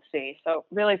awesome to see. So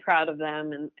really proud of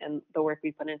them and the work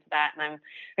we put into that. And I'm,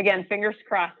 again, fingers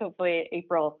crossed, hopefully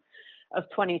April of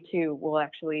 22, we'll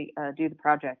actually do the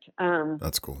project.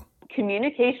 That's cool.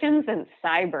 Communications and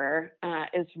cyber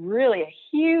is really a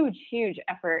huge, huge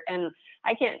effort. And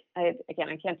I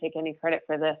can't take any credit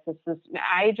for this.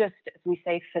 I just, as we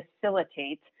say,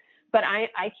 facilitate, but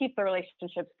I keep the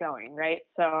relationships going, right?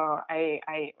 So I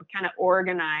kind of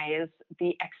organize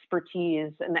the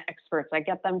expertise and the experts. I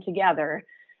get them together,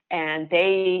 and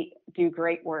they do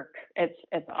great work.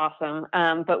 It's awesome.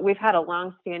 But we've had a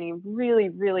long-standing, really,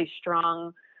 really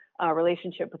strong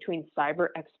relationship between cyber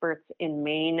experts in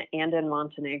Maine and in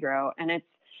Montenegro, and it's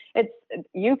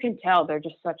you can tell they're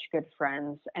just such good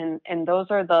friends, and those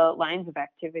are the lines of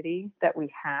activity that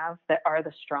we have that are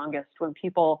the strongest. When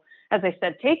people, as I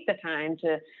said, take the time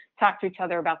to talk to each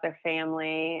other about their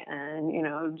family,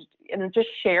 and just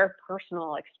share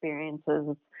personal experiences.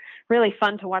 It's really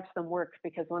fun to watch them work,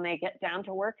 because when they get down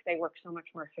to work, they work so much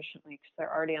more efficiently because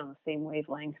they're already on the same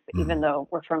wavelength, even though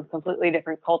we're from completely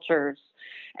different cultures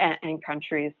and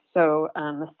countries. So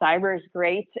the cyber is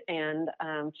great, and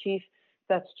Chief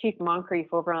Moncrief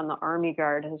over on the Army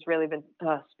Guard has really been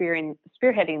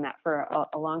spearheading that for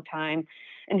a long time.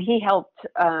 And he helped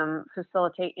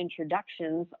facilitate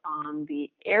introductions on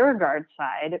the Air Guard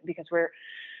side, because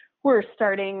we're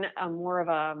starting more of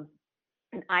an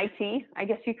IT, I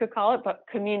guess you could call it, but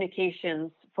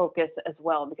communications focus as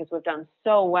well, because we've done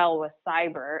so well with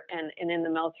cyber, and in the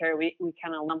military, we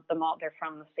kind of lump them all. They're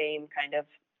from the same kind of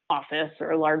office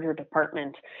or larger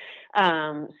department.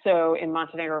 So in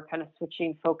Montenegro, we're kind of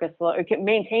switching focus,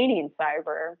 maintaining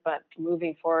cyber, but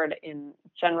moving forward in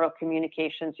general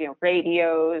communications,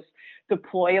 radios,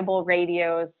 deployable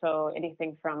radios. So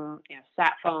anything from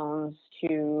sat phones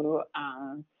to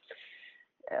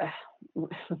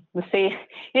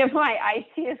my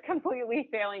IT is completely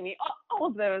failing me. All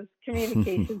of those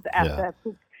communications assets.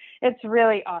 It's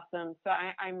really awesome. So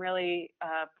I'm really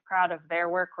proud of their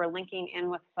work. We're linking in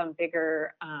with some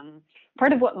bigger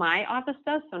part of what my office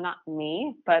does. So not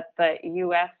me, but the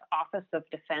U.S. Office of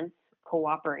Defense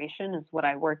Cooperation is what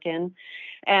I work in.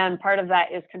 And part of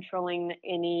that is controlling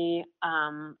any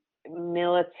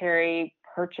military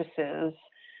purchases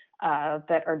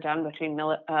that are done between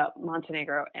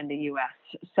Montenegro and the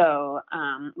U.S. So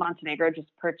Montenegro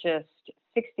just purchased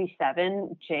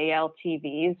 67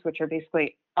 JLTVs, which are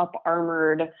basically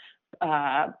up-armored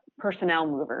personnel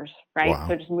movers, right? Wow.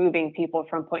 So just moving people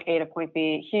from point A to point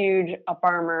B, huge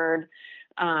up-armored,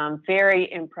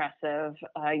 very impressive.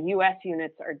 U.S.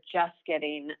 units are just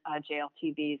getting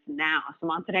JLTVs now. So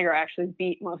Montenegro actually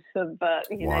beat most of the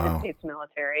United States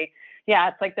military. Yeah,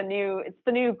 it's like the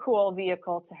new cool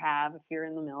vehicle to have if you're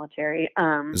in the military.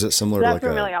 Is it similar so to that's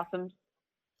been really awesome.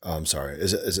 I'm sorry.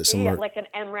 Is it similar? Yeah, like an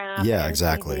MRAP. Yeah, MTV,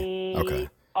 exactly. Okay.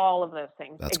 All of those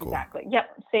things. That's exactly. cool.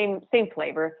 Yep. Same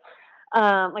flavor.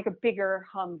 Like a bigger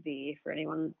Humvee for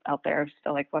anyone out there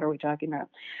still like, what are we talking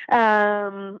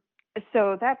about?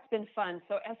 So that's been fun.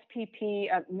 So SPP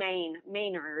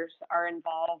Mainers are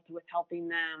involved with helping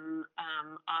them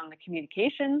on the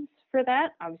communications for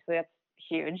that. Obviously, that's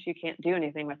huge. You can't do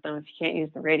anything with them if you can't use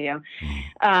the radio.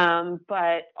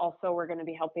 But also we're going to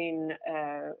be helping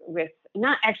with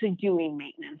not actually doing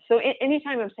maintenance. So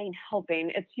anytime I'm saying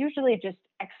helping, it's usually just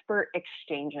expert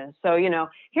exchanges. So,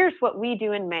 here's what we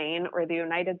do in Maine or the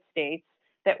United States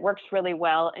that works really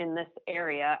well in this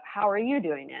area. How are you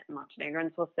doing it in Montenegro? And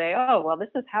so we'll say, oh, well, this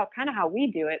is how we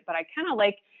do it, but I kind of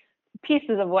like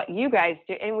pieces of what you guys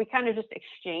do, and we kind of just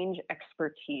exchange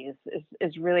expertise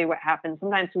is really what happens.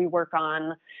 Sometimes we work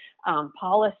on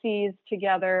policies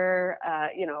together,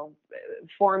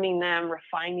 forming them,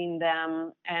 refining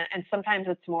them, and sometimes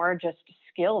it's more just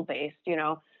skill based.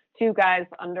 Two guys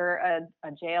under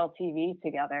a JLTV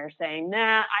together saying,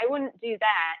 nah, I wouldn't do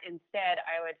that. Instead,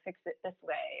 I would fix it this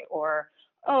way. Or,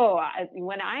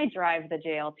 when I drive the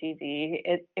JLTV,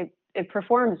 it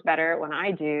performs better when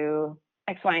I do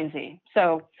X, Y, and Z.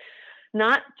 So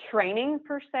not training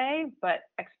per se, but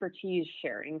expertise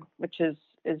sharing, which is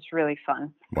really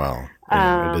fun. Wow.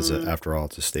 It is, after all,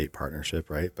 it's a state partnership,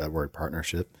 right? That word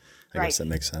partnership, I guess that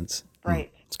makes sense.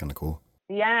 Right. It's kind of cool.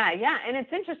 Yeah. And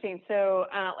it's interesting. So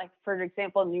like, for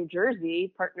example, New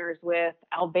Jersey partners with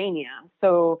Albania.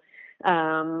 So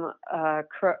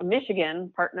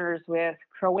Michigan partners with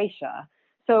Croatia.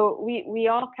 So we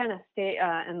all kind of stay,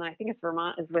 and I think it's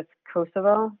Vermont is with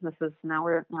Kosovo. This is now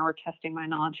we're testing my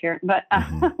knowledge here, but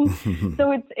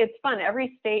so it's fun.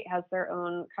 Every state has their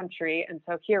own country, and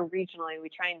so here regionally we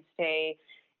try and stay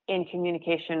in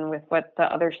communication with what the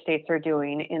other states are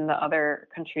doing in the other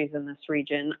countries in this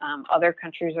region. Other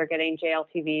countries are getting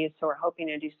JLTVs, so we're hoping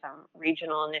to do some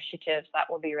regional initiatives. That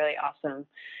will be really awesome.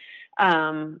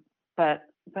 But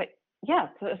yeah,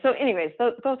 so anyways,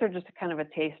 those are just kind of a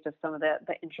taste of some of the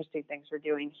interesting things we're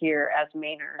doing here as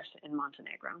Mainers in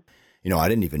Montenegro. I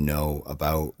didn't even know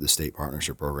about the state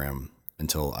partnership program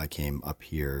until I came up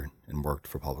here and worked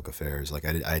for public affairs. Like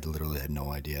I literally had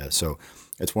no idea. So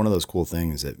it's one of those cool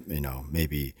things that,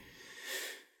 maybe,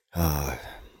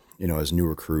 as new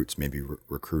recruits, maybe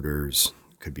recruiters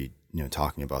could be,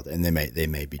 talking about that, and they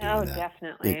may be doing that.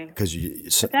 Definitely. Because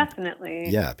Definitely.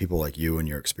 yeah, people like you and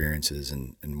your experiences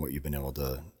and what you've been able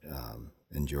to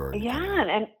endure. Yeah.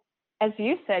 And as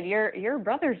you said, your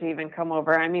brothers even come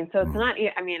over. I mean, so it's not,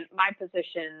 my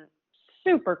position,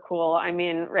 super cool. I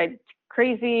mean, right.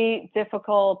 Crazy,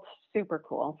 difficult, super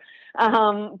cool.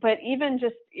 But even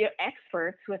just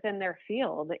experts within their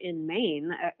field in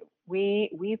Maine,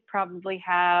 we probably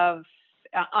have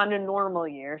on a normal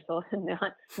year, so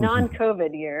not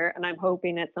non-COVID year, and I'm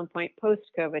hoping at some point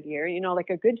post-COVID year, like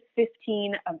a good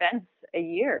 15 events a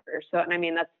year. So, and I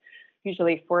mean, that's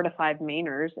usually 4 to 5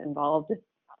 Mainers involved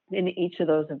in each of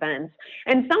those events.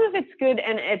 And some of it's good,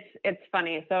 and it's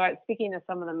funny. So speaking of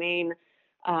some of the Maine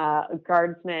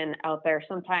guardsmen out there,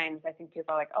 sometimes I think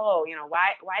people are like, oh,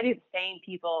 why do the same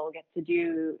people get to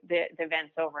do the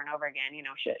events over and over again?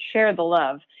 Share the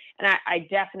love. And I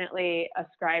definitely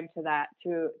ascribe to that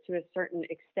to a certain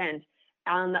extent.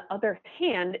 On the other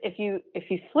hand, if you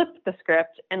flip the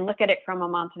script and look at it from a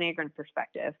Montenegrin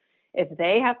perspective, if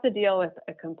they have to deal with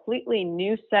a completely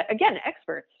new set, again,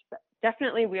 experts,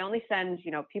 definitely we only send,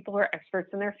 people who are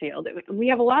experts in their field. And we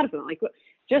have a lot of them. Like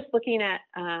just looking at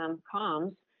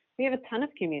comms, we have a ton of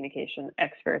communication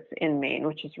experts in Maine,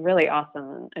 which is really awesome.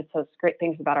 And it says great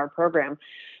things about our program.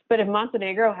 But if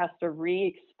Montenegro has to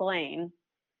re-explain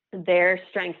their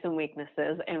strengths and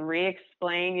weaknesses and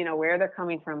re-explain, where they're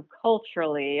coming from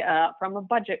culturally, from a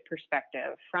budget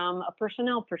perspective, from a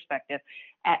personnel perspective,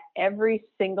 at every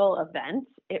single event,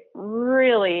 it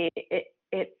really,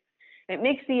 it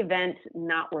makes the event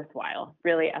not worthwhile,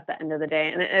 really, at the end of the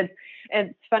day. And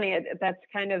it's funny, that's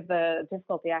kind of the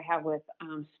difficulty I have with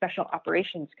Special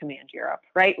Operations Command Europe,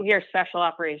 right? We hear Special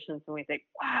Operations and we think,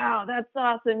 wow, that's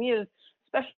awesome. You have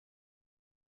Special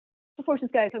Forces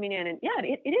guys coming in, and yeah,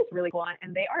 it is really cool,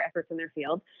 and they are experts in their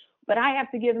field. But I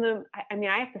have to give them, I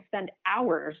have to spend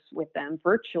hours with them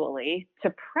virtually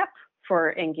to prep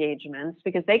for engagements,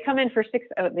 because they come in for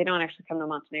they don't actually come to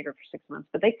Montenegro for 6 months,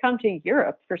 but they come to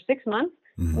Europe for 6 months,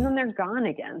 and then they're gone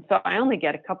again. So I only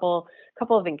get a couple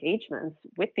of engagements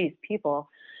with these people.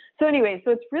 So anyway, so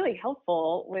it's really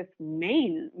helpful with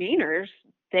Mainers.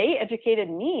 They educated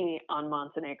me on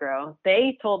Montenegro.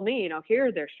 They told me, here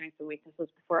are their strengths and weaknesses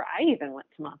before I even went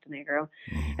to Montenegro.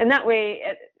 And that way,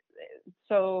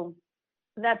 so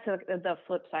that's the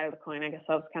flip side of the coin. I guess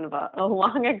that was kind of a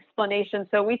long explanation.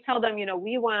 So we tell them,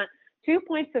 we want 2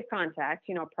 points of contact,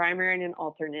 primary and an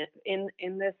alternate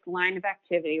in this line of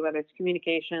activity, whether it's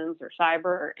communications or cyber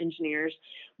or engineers.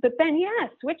 But then,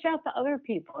 switch out the other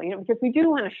people, because we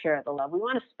do want to share the love. We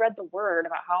want to spread the word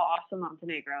about how awesome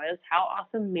Montenegro is, how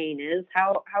awesome Maine is,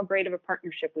 how great of a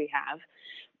partnership we have.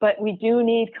 But we do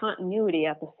need continuity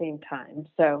at the same time.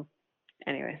 So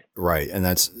anyways. Right.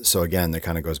 And so again, that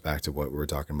kind of goes back to what we were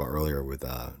talking about earlier with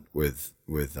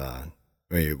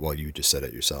well, you just said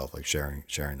it yourself, like sharing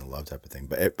the love type of thing.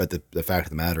 But the fact of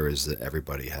the matter is that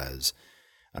everybody has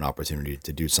an opportunity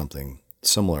to do something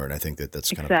similar. And I think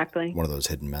that's kind of one of those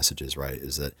hidden messages, right?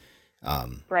 Is that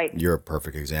right. You're a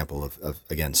perfect example of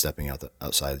again, stepping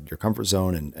outside your comfort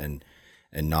zone and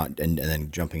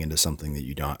then jumping into something that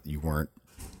you weren't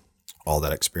all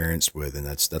that experienced with. And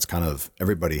that's kind of,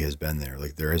 everybody has been there.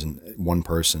 Like there isn't one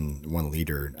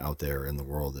leader out there in the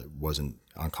world that wasn't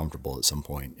uncomfortable at some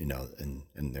point, in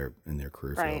their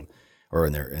career field or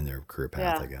in their career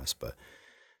path, I guess. But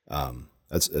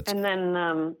that's and then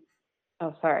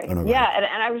oh, sorry. Oh, no, yeah.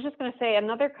 And I was just going to say,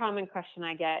 another common question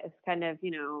I get is kind of,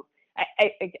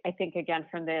 I think, again,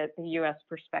 from the U.S.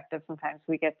 perspective, sometimes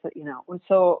we get to,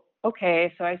 so,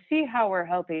 okay, so I see how we're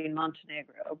helping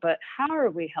Montenegro, but how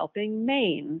are we helping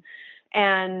Maine?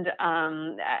 And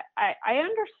I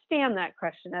understand that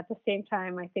question. At the same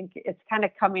time, I think it's kind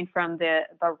of coming from the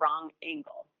wrong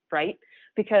angle, right?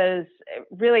 Because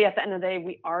really, at the end of the day,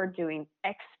 we are doing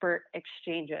expert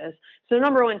exchanges. So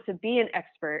number one, to be an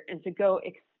expert and to go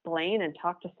explain and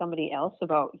talk to somebody else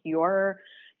about your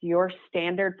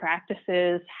standard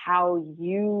practices, how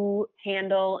you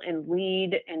handle and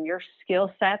lead, and your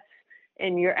skill sets,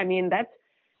 and that's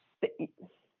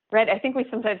right. I think we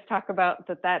sometimes talk about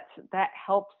that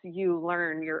helps you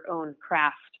learn your own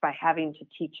craft by having to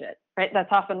teach it, right?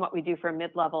 That's often what we do for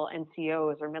mid-level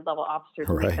NCOs or mid-level officers,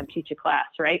 and make them teach a class,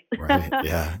 right? Right.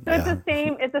 Yeah. So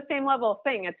it's the same level of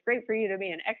thing. It's great for you to be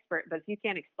an expert, but if you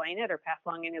can't explain it or pass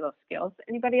along any of those skills to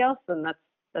anybody else, then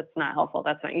that's not helpful.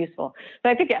 That's not useful.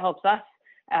 But I think it helps us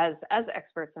as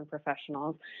experts and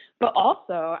professionals. But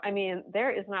also, I mean, there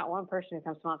is not one person who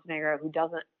comes to Montenegro who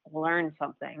doesn't learn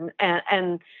something.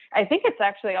 And I think it's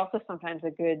actually also sometimes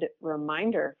a good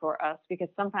reminder for us, because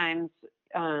sometimes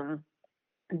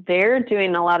they're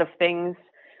doing a lot of things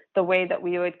the way that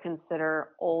we would consider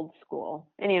old school.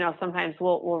 And, sometimes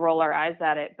we'll roll our eyes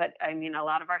at it. But I mean, a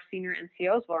lot of our senior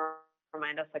NCOs will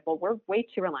remind us, like, well, we're way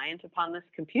too reliant upon this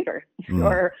computer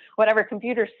or whatever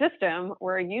computer system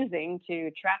we're using to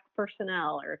track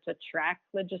personnel or to track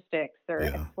logistics or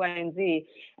X, Y, and Z.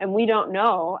 And we don't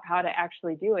know how to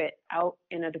actually do it out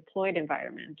in a deployed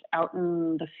environment, out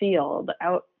in the field,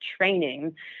 out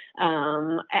training.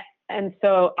 And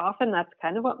so often that's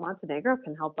kind of what Montenegro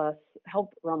can help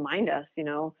remind us,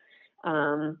 Plus,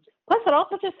 it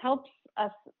also just helps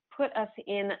us put us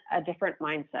in a different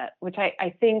mindset, which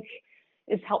I think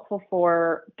is helpful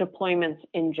for deployments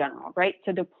in general, right?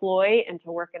 To deploy and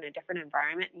to work in a different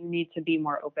environment, you need to be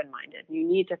more open-minded. You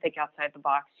need to think outside the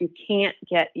box. You can't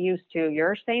get used to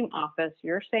your same office,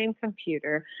 your same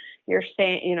computer, your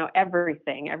same,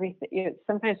 everything.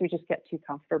 Sometimes we just get too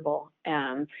comfortable.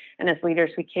 And as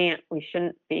leaders, we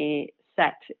shouldn't be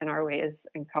set in our ways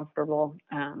and comfortable.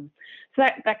 So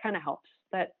that kind of helps.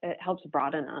 That it helps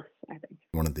broaden us, I think.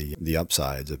 One of the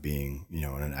upsides of being, in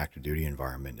an active duty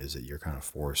environment is that you're kind of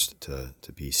forced to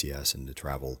PCS and to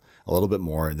travel a little bit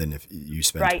more than if you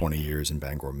spend 20 years in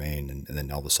Bangor, Maine, and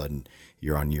then all of a sudden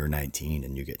you're on year 19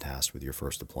 and you get tasked with your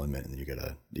first deployment, and then you're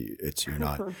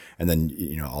not, and then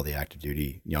all the active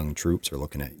duty young troops are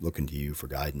looking to you for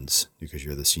guidance because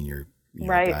you're the senior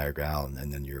guy or gal,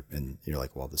 and then you're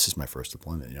like, well, this is my first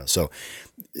deployment, so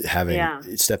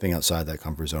stepping outside that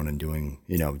comfort zone and doing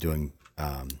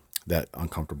that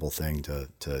uncomfortable thing to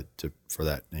for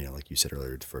that, like you said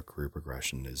earlier, for career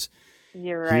progression is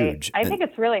You're right. huge. I think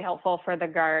it's really helpful for the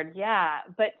Guard. Yeah.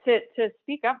 But to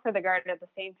speak up for the Guard at the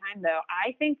same time, though,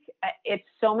 I think it's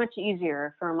so much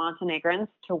easier for Montenegrins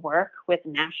to work with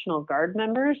National Guard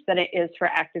members than it is for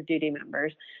active duty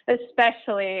members,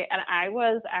 especially, and I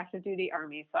was active duty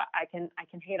Army, so I can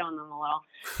hate on them a little.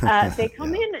 They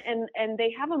come in and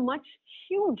they have a much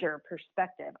huger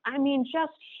perspective. I mean,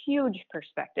 just huge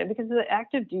perspective, because the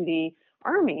active duty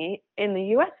Army in the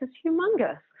U.S. is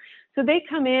humongous. So they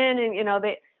come in and,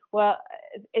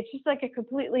 it's just like a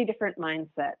completely different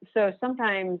mindset. So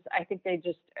sometimes I think they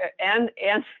just, and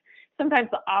sometimes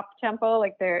the op tempo,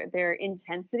 like their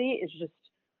intensity is just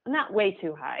not way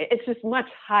too high. It's just much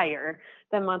higher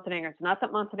than Montenegrins. Not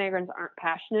that Montenegrins aren't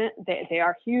passionate. They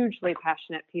are hugely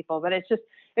passionate people, but it's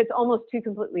almost two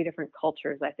completely different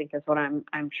cultures, I think, is what I'm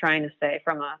trying to say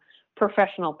from a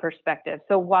professional perspective.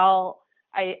 So while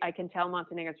I can tell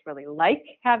Montenegrins really like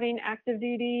having active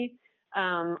duty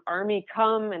Army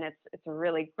come, and it's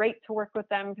really great to work with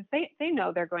them because they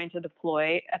know they're going to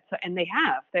deploy, and they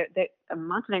have.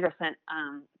 Montenegro sent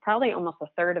probably almost a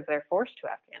third of their force to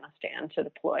Afghanistan to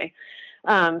deploy.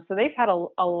 So they've had a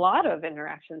lot of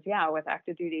interactions, with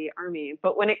active duty Army.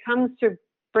 But when it comes to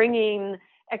bringing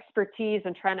expertise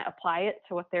and trying to apply it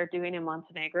to what they're doing in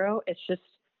Montenegro,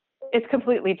 it's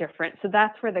completely different. So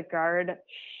that's where the Guard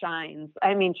shines.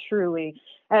 I mean, truly.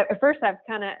 At first, I've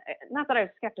kind of, not that I was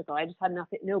skeptical, I just had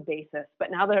no basis.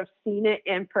 But now that I've seen it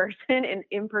in person, and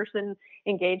in-person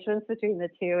engagements between the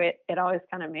two, it always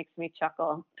kind of makes me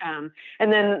chuckle. And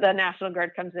then the National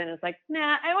Guard comes in and is like,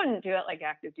 nah, I wouldn't do it like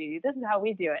active duty. This is how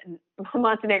we do it. And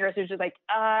Montenegro's are just like,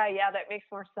 yeah, that makes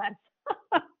more sense.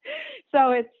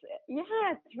 So it's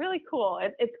really cool.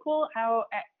 It's cool how,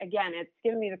 again, it's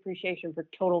given me an appreciation for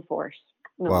total force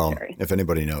military. Well, if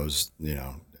anybody knows,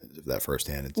 that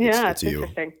firsthand, it's you.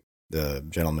 Interesting. The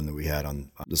gentleman that we had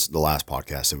on the last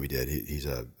podcast that we did, he's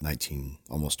a 19,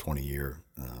 almost 20 year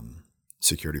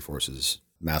security forces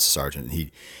master sergeant. And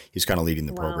he's kind of leading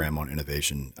the program on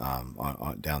innovation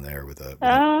on down there with a.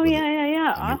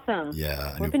 Awesome.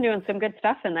 We've been doing some good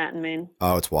stuff in that in Maine.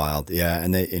 Oh, it's wild. Yeah.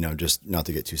 And they, just not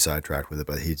to get too sidetracked with it,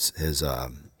 but his his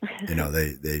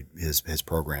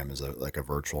program is like a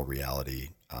virtual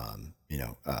reality,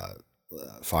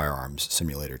 firearms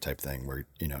simulator type thing where,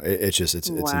 it's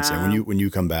insane. When you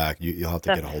come back, you'll have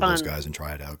to get a hold of those guys and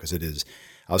try it out. Cause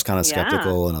I was kind of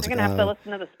skeptical, and I was like, I'm going to have to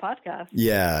listen to this podcast.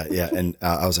 Yeah. And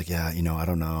I was like, I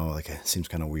don't know. Like, it seems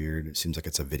kind of weird. It seems like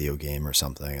it's a video game or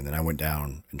something. And then I went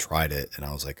down and tried it, and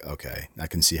I was like, okay, I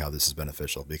can see how this is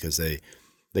beneficial, because they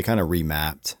kind of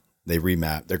remapped. They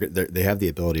have the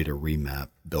ability to remap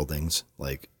buildings,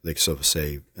 like so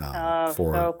say,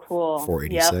 so cool.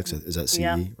 486 is that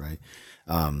CE, right?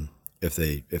 If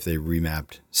they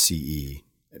remapped CE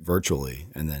virtually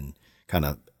and then kind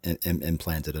of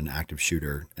implanted an active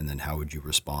shooter, and then how would you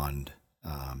respond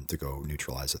to go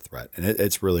neutralize a threat. And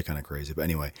it's really kind of crazy. But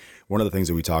anyway, one of the things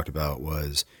that we talked about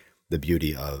was the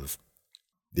beauty of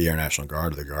the Air National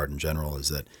Guard, or the Guard in general, is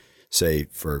that, say,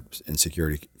 in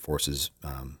security forces,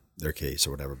 their case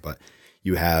or whatever, but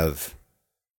you have,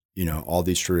 all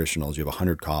these traditionals, you have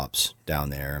 100 cops down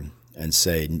there, and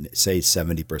say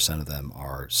 70% of them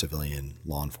are civilian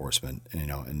law enforcement,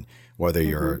 and whether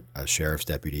you're a sheriff's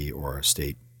deputy or a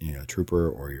state, trooper,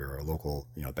 or you're a local,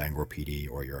 Bangor PD,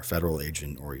 or you're a federal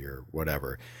agent, or you're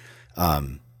whatever,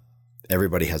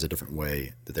 everybody has a different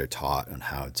way that they're taught on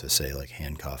how to, say, like,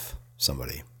 handcuff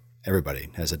somebody. Everybody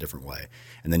has a different way.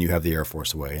 And then you have the Air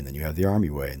Force way, and then you have the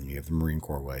Army way, and then you have the Marine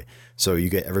Corps way. So you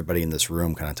get everybody in this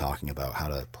room kind of talking about how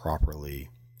to properly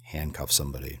handcuff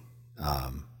somebody.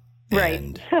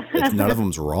 And none of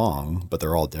them's wrong, but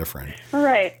they're all different.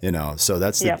 Right. So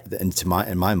that's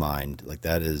in my mind, like,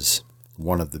 that is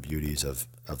one of the beauties of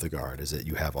the Guard, is that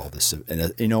you have all this,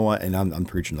 and you know what? And I'm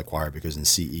preaching to the choir, because in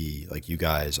CE, like, you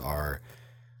guys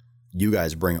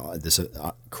bring this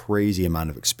crazy amount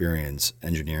of experience,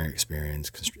 engineering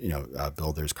experience,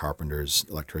 builders, carpenters,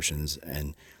 electricians,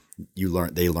 and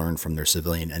they learn from their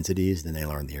civilian entities, then they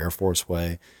learn the Air Force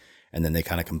way, and then they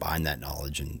kind of combine that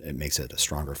knowledge, and it makes it a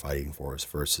stronger fighting force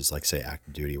versus, like, say,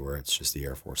 active duty, where it's just the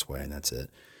Air Force way and that's it.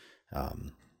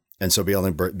 And so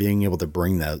being able to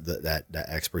bring that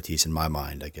expertise, in my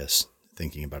mind, I guess,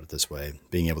 thinking about it this way,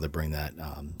 being able to bring that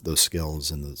those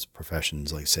skills and those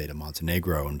professions, like, say, to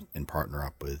Montenegro, and partner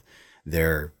up with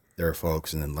their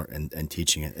folks, and then learn and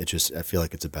teaching it. I feel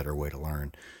like it's a better way to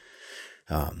learn.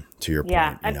 To your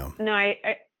point,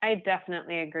 I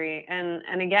definitely agree.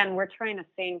 And again, we're trying to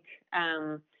think.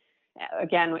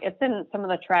 Again, it's in some of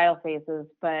the trial phases,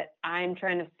 but I'm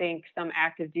trying to sync some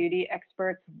active duty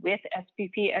experts with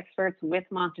SPP experts with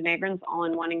Montenegrins all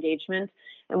in one engagement.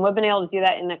 And we've been able to do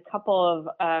that in a couple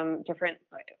of different,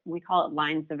 we call it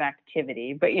lines of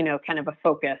activity, but, kind of a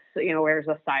focus, whereas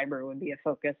a cyber would be a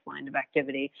focus line of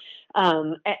activity.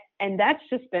 And that's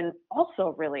just been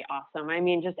also really awesome. I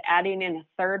mean, just adding in a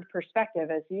third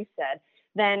perspective, as you said.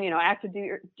 Then, active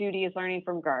duty is learning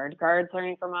from Guard's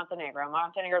learning from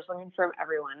Montenegro's learning from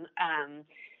everyone.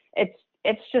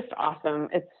 It's just awesome.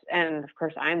 And of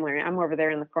course I'm learning. I'm over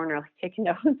there in the corner, like, taking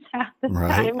notes half the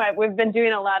time. We've been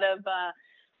doing a lot of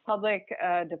public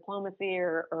diplomacy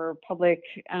or public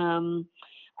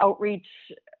outreach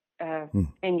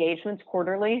engagements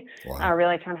quarterly. Wow.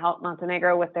 Really trying to help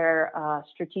Montenegro with their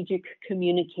strategic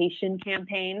communication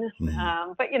campaign.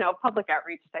 But public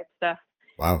outreach type stuff.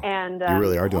 Wow. And you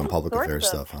really are doing public affairs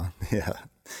stuff, huh? Yeah.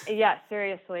 Yeah,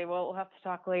 seriously. Well, we'll have to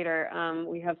talk later.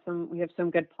 We have some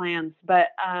good plans, but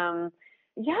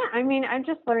yeah, I mean, I'm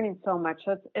just learning so much.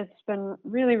 So it's been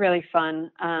really, really fun.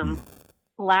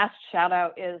 Last shout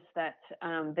out is that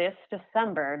this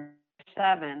December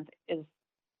 7th is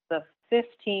the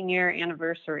 15-year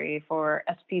anniversary for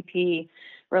SPP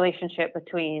relationship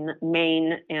between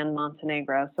Maine and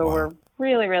Montenegro. So we're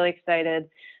really, really excited.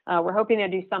 We're hoping to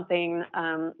do something,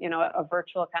 a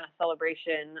virtual kind of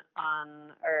celebration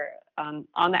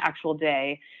on the actual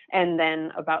day. And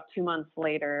then about 2 months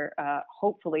later,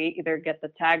 hopefully either get the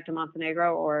tag to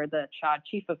Montenegro or the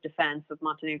Chief of Defense of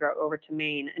Montenegro over to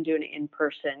Maine and do an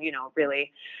in-person,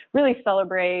 really, really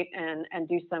celebrate and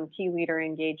do some key leader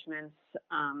engagements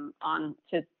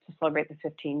to celebrate the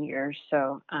 15 years.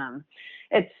 So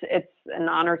it's an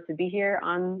honor to be here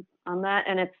on that.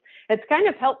 And it's kind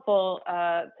of helpful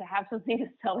to have something to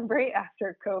celebrate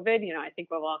after COVID. I think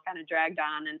we've all kind of dragged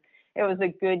on, and it was a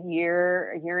good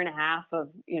year and a half of,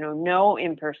 no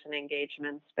in-person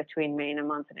engagements between Maine and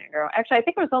Montenegro. Actually, I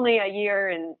think it was only a year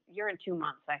and 2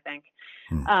 months, I think.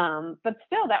 But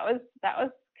still, that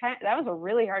was a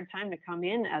really hard time to come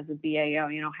in as a BAO,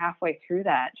 halfway through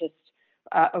that, just,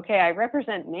 okay, I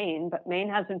represent Maine, but Maine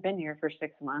hasn't been here for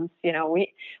 6 months.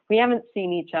 We haven't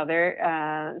seen each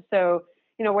other. So,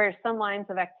 where some lines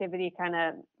of activity kind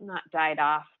of not died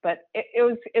off, but it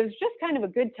was just kind of a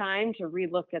good time to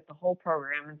relook at the whole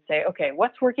program and say, okay,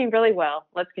 what's working really well?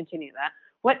 Let's continue that.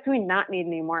 What do we not need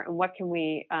anymore? And what can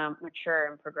we mature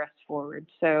and progress forward?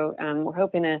 So we're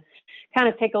hoping to kind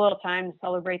of take a little time to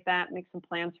celebrate that, make some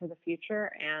plans for the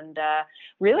future, and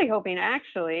really hoping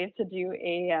actually to do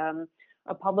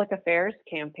a public affairs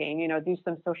campaign, do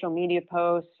some social media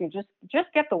posts, just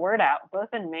get the word out, both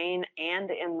in Maine and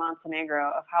in Montenegro,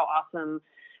 of how awesome,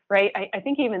 right? I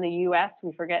think even the U.S.,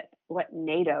 we forget what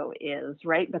NATO is,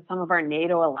 right? But some of our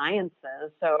NATO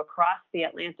alliances, so across the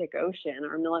Atlantic Ocean,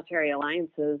 our military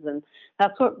alliances, and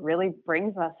that's what really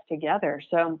brings us together.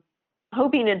 So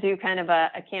hoping to do kind of a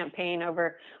campaign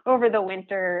over the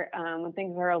winter when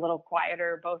things are a little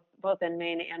quieter, both in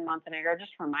Maine and Montenegro,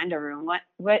 just to remind everyone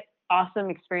what awesome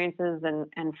experiences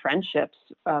and friendships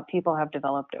people have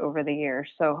developed over the years.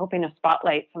 So hoping to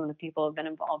spotlight some of the people who have been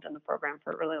involved in the program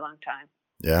for a really long time.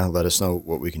 Yeah, let us know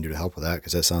what we can do to help with that,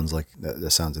 because that sounds like that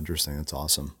sounds interesting. That's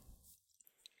awesome.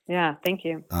 Yeah, thank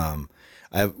you.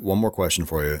 I have one more question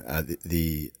for you.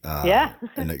 Yeah.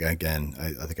 And again,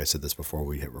 I think I said this before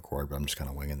we hit record, but I'm just kind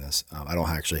of winging this. I don't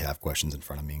actually have questions in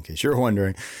front of me, in case you're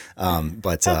wondering.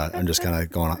 But I'm just kind of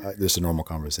going, just a normal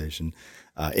conversation.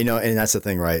 And that's the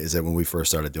thing, right? Is that when we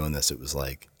first started doing this, it was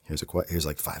like, here's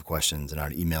like 5 questions, and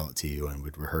I'd email it to you, and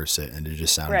we'd rehearse it, and it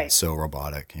just sounded so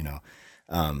robotic,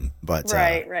 So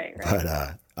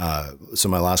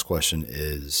my last question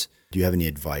is, do you have any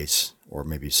advice or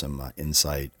maybe some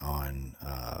insight on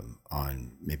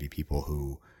maybe people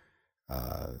who,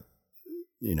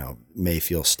 may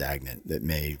feel stagnant, that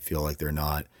may feel like they're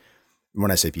not,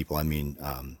 when I say people, I mean,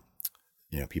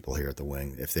 people here at the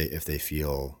wing, if they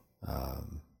feel,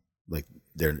 like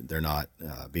they're not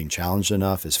being challenged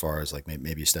enough, as far as like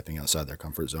maybe stepping outside their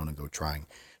comfort zone and go trying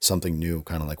something new,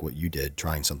 kind of like what you did,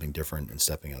 trying something different and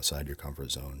stepping outside your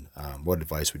comfort zone. What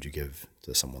advice would you give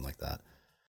to someone like that?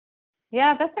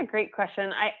 Yeah, that's a great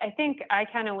question. I think I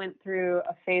kind of went through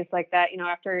a phase like that,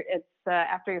 after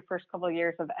your first couple of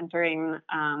years of entering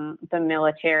the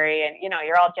military, and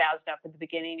you're all jazzed up at the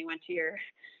beginning. You went to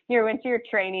your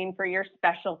training for your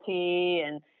specialty,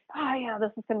 and oh yeah,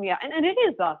 this is going to be, and it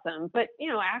is awesome. But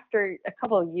after a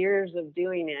couple of years of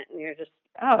doing it, and you're just,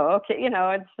 oh okay,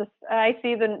 it's just, I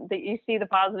see you see the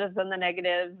positives and the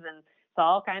negatives, and it's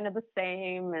all kind of the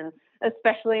same. And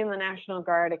especially in the National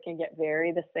Guard, it can get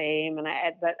very the same. But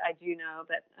I do know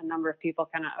that a number of people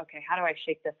kind of, okay, how do I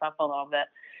shake this up a little bit?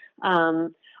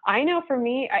 I know for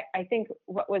me, I think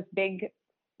what was big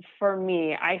for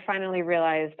me, I finally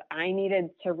realized I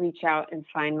needed to reach out and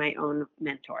find my own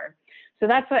mentor. So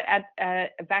that's what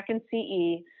back in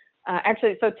CE,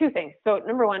 actually, so 2 things. So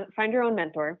number 1, find your own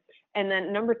mentor. And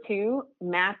then number 2,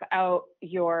 map out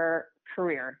your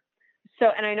career. So,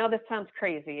 and I know this sounds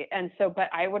crazy, but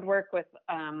I would work with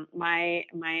my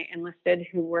enlisted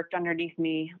who worked underneath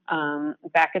me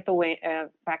back at the wing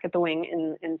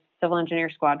in Civil Engineer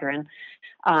Squadron.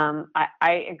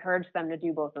 I encouraged them to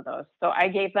do both of those. So I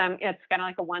gave them, it's kind of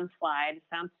like a 1 slide. It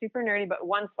sounds super nerdy, but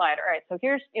 1 slide. All right, so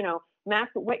here's map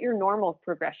what your normal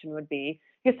progression would be,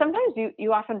 because sometimes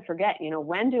you often forget.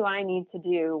 When do I need to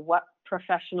do what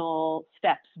professional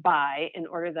steps by in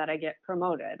order that I get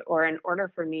promoted, or in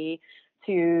order for me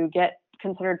to get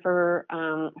considered for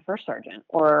first sergeant,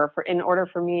 or in order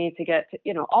for me to get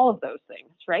all of those things,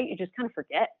 right? You just kind of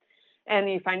forget, and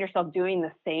you find yourself doing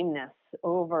the sameness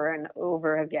over and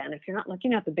over again if you're not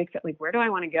looking at the big fit, like, where do I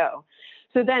want to go?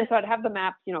 So I'd have the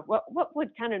map, what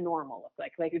would kind of normal look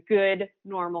like a good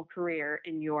normal career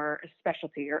in your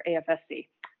specialty or AFSC.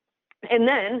 And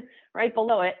then right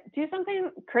below it, do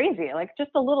something crazy, like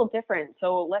just a little different.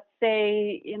 So let's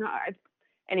say,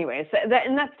 anyways,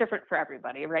 and that's different for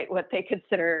everybody, right? What they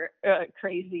consider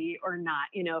crazy or not.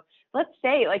 Let's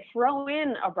say, like, throw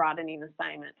in a broadening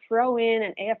assignment, throw in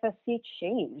an AFSC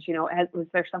change. Was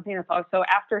there something that's also,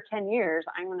 after 10 years,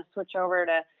 I'm going to switch over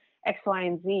to X, Y,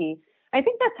 and Z. I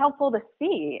think that's helpful to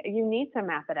see. You need to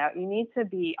map it out. You need to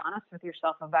be honest with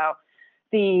yourself about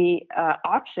the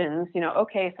options.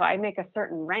 Okay, so I make a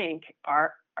certain rank.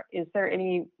 Is there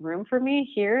any room for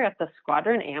me here at the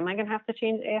squadron? Am I going to have to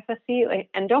change AFSC?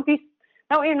 And don't be,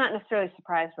 that way you're not necessarily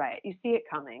surprised by it. You see it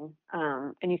coming,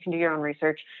 and you can do your own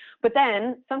research. But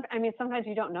then, sometimes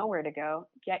you don't know where to go.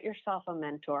 Get yourself a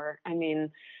mentor.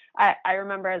 I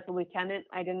remember as a lieutenant,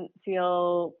 I didn't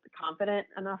feel confident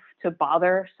enough to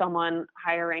bother someone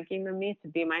higher ranking than me to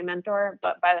be my mentor.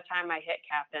 But by the time I hit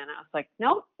captain, I was like,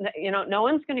 nope, no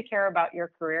one's going to care about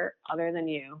your career other than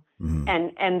you. Mm-hmm.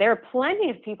 And there are plenty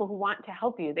of people who want to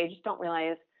help you. They just don't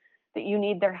realize that you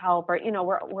need their help, or,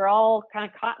 we're all kind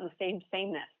of caught in the same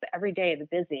sameness every day, the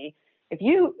busy. If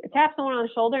you tap someone on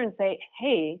the shoulder and say,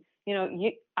 hey,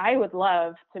 I would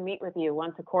love to meet with you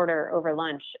once a quarter over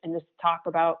lunch and just talk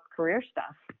about career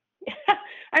stuff.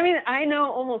 I know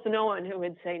almost no one who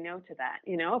would say no to that.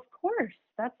 Of course,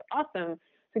 that's awesome.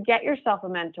 So get yourself a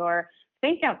mentor,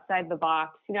 think outside the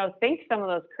box, think some of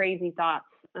those crazy thoughts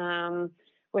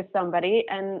with somebody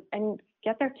and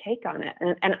get their take on it.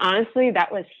 And honestly,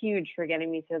 that was huge for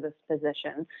getting me to this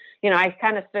position. I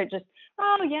kind of started just,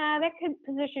 oh yeah,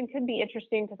 position could be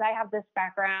interesting because I have this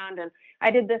background and I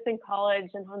did this in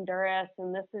college in Honduras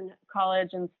and this in college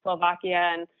in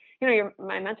Slovakia. And,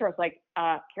 my mentor was like,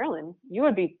 Carolyn, you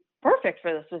would be perfect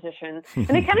for this position.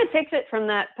 And it kind of takes it from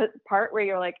that part where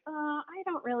you're like, I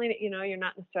don't really, you're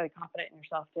not necessarily confident in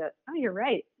yourself to, oh, you're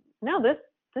right. No, this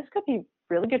could be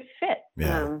really good fit.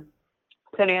 Yeah.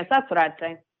 So anyways, that's what I'd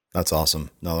say. That's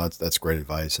awesome. No, that's great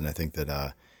advice. And I think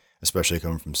that, especially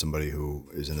coming from somebody who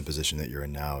is in the position that you're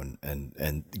in now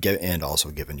and also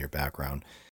given your background,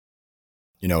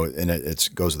 and it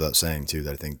goes without saying too,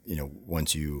 that I think,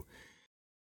 once you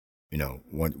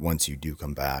do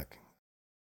come back,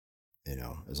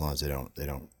 as long as they don't,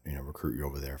 recruit you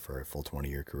over there for a full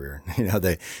 20-year career,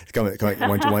 they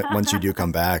once you do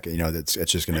come back, it's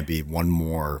just going to be one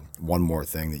more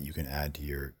thing that you can add to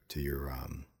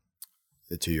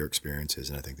your experiences.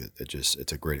 And I think that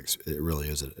it's a great, it really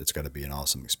is, it's got to be an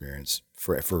awesome experience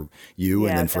for you,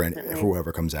 and then for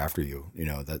whoever comes after you,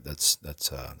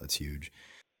 that's huge.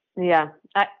 Yeah.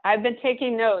 I've been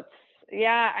taking notes.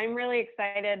 Yeah. I'm really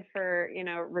excited for,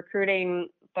 recruiting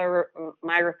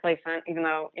my replacement, even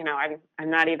though, I'm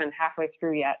not even halfway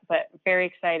through yet, but very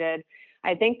excited.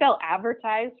 I think they'll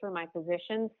advertise for my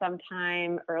position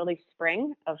sometime early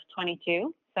spring of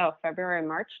 22. So February,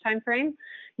 March timeframe.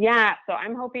 Yeah. So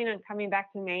I'm hoping on coming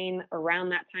back to Maine around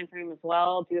that timeframe as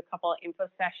well, do a couple of info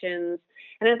sessions.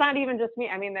 And it's not even just me.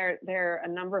 I mean, there are a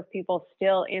number of people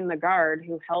still in the Guard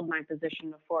who held my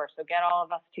position before. So get all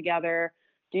of us together,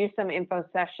 do some info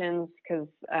sessions, because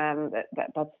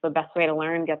that's the best way to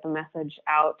learn, get the message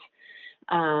out.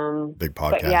 Big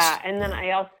podcast. But yeah. And then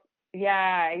I also,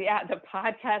 the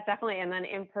podcast, definitely. And then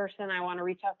in person, I want to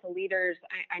reach out to leaders.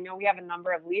 I know we have a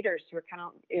number of leaders who are kind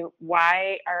of,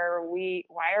 why are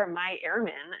my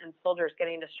airmen and soldiers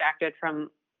getting distracted from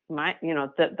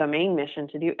the main mission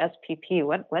to do SPP?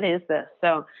 What is this?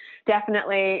 So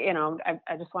definitely,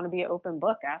 I just want to be an open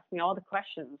book. Ask me all the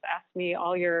questions. Ask me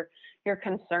all your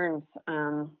concerns.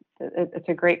 It's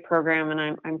a great program,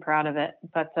 and I'm proud of it.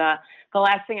 But the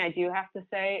last thing I do have to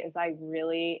say is I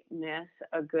really miss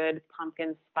a good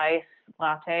pumpkin spice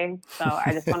latte. So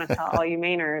I just want to tell all you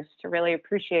Mainers to really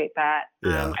appreciate that.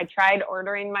 Yeah. I tried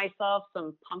ordering myself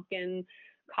some pumpkin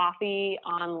coffee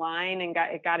online and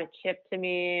got it shipped to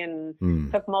me,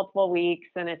 and took multiple weeks,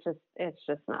 and it's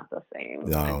just not the same.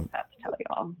 No, I just have to tell you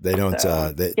all. They don't.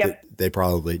 So, they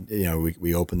probably,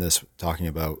 we open this talking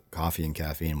about coffee and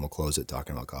caffeine, and we'll close it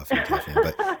talking about coffee and caffeine.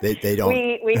 But they don't.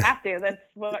 We have to. That's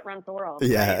what runs the world.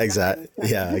 Yeah, right? exactly.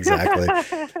 Yeah, exactly.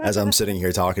 As I'm sitting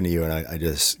here talking to you, and I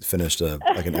just finished an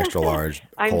extra large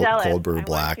cold brew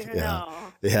black.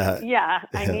 Yeah.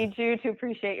 I need you to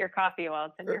appreciate your coffee while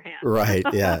it's in your hand. Right.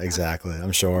 Yeah, exactly.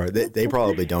 I'm sure they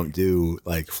probably don't do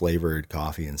like flavored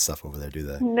coffee and stuff over there, do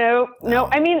they? No.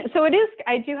 I mean, so it is,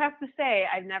 I do have to say,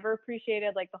 I've never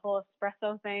appreciated like the whole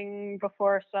espresso thing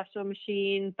before, espresso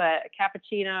machine, but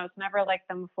cappuccinos, never liked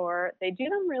them before. They do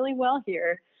them really well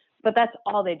here, but that's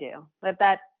all they do.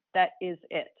 That is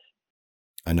it.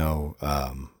 I know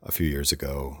a few years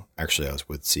ago, actually I was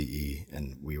with CE,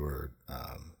 and we were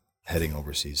heading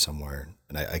overseas somewhere,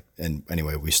 and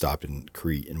anyway, we stopped in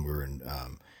Crete, and we were in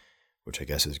which I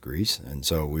guess is Greece, and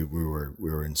so we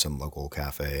were in some local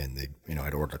cafe, and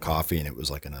I'd ordered a coffee, and it was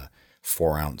like in a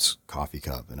 4-ounce coffee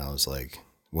cup, and I was like,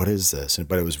 what is this?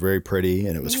 But it was very pretty,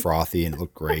 and it was frothy, and it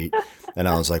looked great, and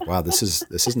I was like, wow, this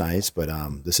is nice, but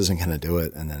this isn't gonna do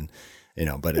it. And then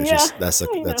but it's just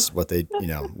that's what they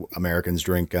Americans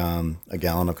drink a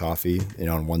gallon of coffee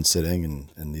in one sitting,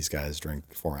 and these guys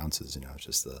drink 4 ounces. It's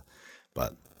just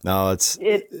but no, it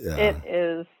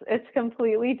is. It's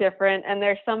completely different, and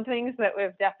there's some things that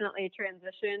we've definitely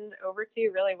transitioned over to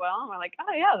really well. And we're like,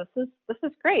 oh yeah, this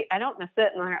is great. I don't miss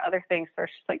it. And there are other things where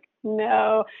it's just like,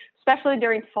 no, especially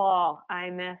during fall. I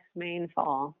miss Maine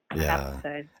fall. I have to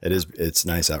say. It is. It's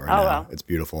nice out right now. Well. It's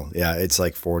beautiful. Yeah, it's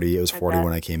like 40. It was 40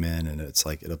 when I came in, and it's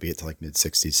like it'll be to like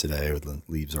mid-60s today. The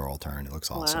leaves are all turned. It looks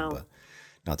awesome, but.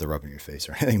 Not to rub in your face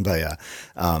or anything, but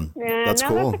that's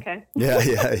cool. That's okay.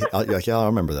 Yeah. I'll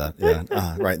remember that.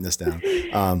 Yeah, writing this down.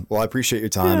 Well, I appreciate your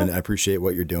time, and I appreciate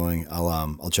what you're doing.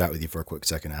 I'll chat with you for a quick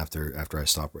second after I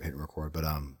stop hitting record.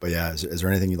 But yeah, is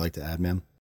there anything you'd like to add, ma'am?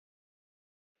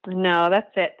 No, that's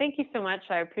it. Thank you so much.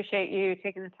 I appreciate you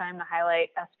taking the time to highlight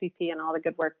SPP and all the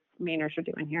good work Mainers are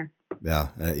doing here. Yeah,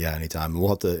 anytime. We'll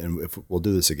have to, and if we'll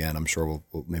do this again, I'm sure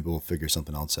we'll figure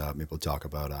something else out. Maybe we'll talk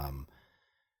about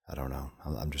I don't know.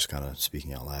 I'm just kind of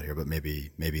speaking out loud here, but maybe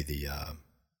the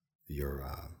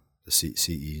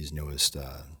CE's newest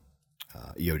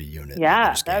EOD unit.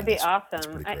 Yeah, that would be awesome. That's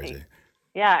pretty crazy.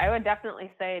 I would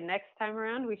definitely say next time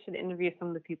around we should interview some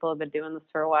of the people who have been doing this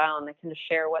for a while, and they can just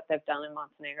share what they've done in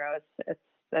Montenegro. It's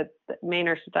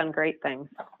Mainers have done great things.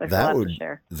 There's a lot to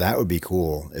share. That would be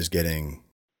cool. Is getting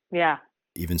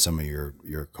even some of your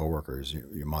coworkers,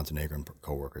 your Montenegrin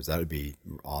coworkers. That would be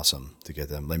awesome to get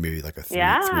them, like maybe like a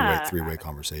three-way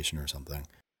conversation or something.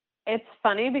 It's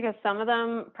funny because some of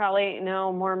them probably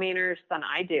know more Mainers than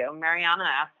I do. Mariana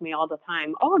asks me all the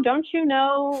time, "Oh, don't you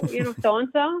know,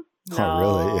 so-and-so?" Oh,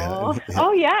 really? No. Yeah.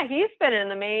 Oh, yeah, he's been in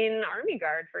the Maine Army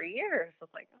Guard for years.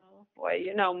 It's like, oh, boy,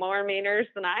 you know more Mainers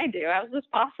than I do. How's this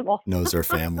possible? Knows their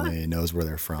family, knows where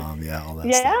they're from. Yeah, all that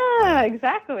Yeah, stuff. Yeah.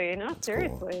 exactly. No, That's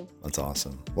seriously. Cool. That's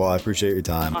awesome. Well, I appreciate your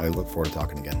time. I look forward to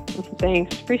talking again.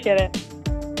 Thanks. Appreciate it.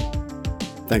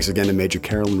 Thanks again to Major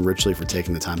Carolyn Richley for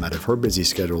taking the time out of her busy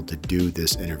schedule to do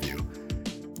this interview.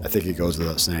 I think it goes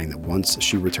without saying that once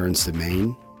she returns to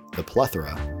Maine, the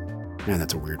plethora, man,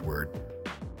 that's a weird word,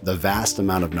 the vast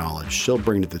amount of knowledge she'll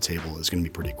bring to the table is going to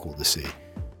be pretty cool to see.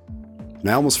 And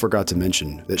I almost forgot to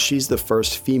mention that she's the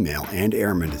first female and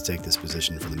airman to take this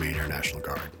position for the Maine Air National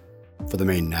Guard. For the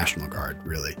Maine National Guard,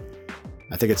 really.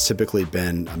 I think it's typically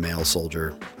been a male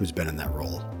soldier who's been in that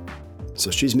role.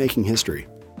 So she's making history.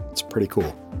 It's pretty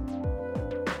cool.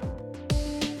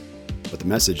 But the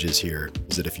message is here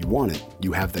is that if you want it,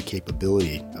 you have the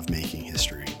capability of making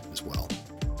history as well.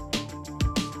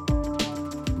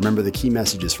 Remember the key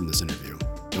messages from this interview.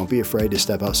 Don't be afraid to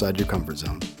step outside your comfort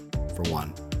zone, for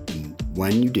one. And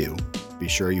when you do, be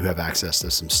sure you have access to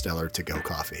some stellar to-go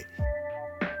coffee.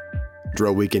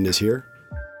 Drill weekend is here.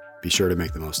 Be sure to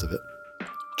make the most of it.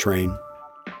 Train,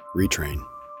 retrain,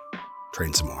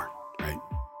 train some more, right?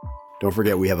 Don't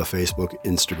forget we have a Facebook,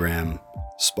 Instagram,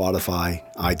 Spotify,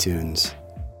 iTunes,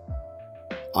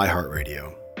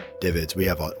 iHeartRadio, Divots. We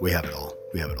have it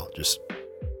all. Just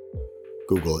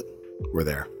Google it. We're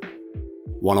there.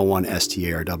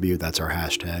 101STARW, that's our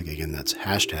hashtag. Again, that's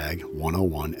hashtag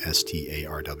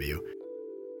 101STARW.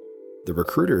 The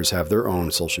recruiters have their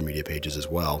own social media pages as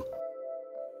well.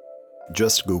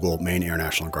 Just Google Maine Air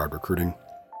National Guard Recruiting,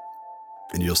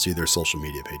 and you'll see their social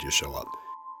media pages show up.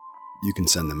 You can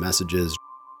send them messages.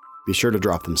 Be sure to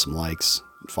drop them some likes,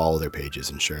 and follow their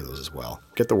pages and share those as well.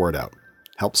 Get the word out.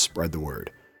 Help spread the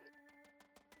word.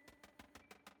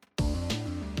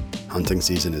 Hunting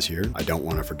season is here. I don't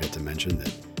want to forget to mention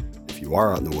that if you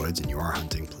are out in the woods and you are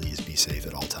hunting, please be safe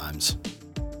at all times.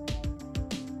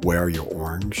 Wear your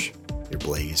orange, your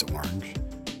blaze orange.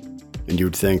 And you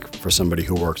would think for somebody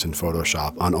who works in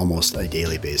Photoshop on almost a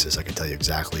daily basis, I could tell you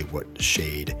exactly what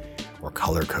shade or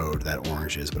color code that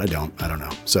orange is, but I don't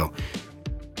know. So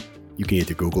you can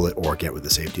either Google it or get with the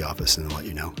safety office and they'll let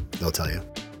you know. They'll tell you.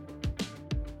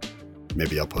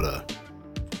 Maybe I'll put a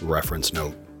reference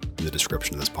note in the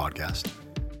description of this podcast.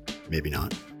 Maybe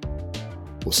not.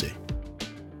 We'll see.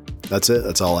 That's it.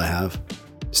 That's all I have.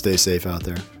 Stay safe out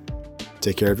there.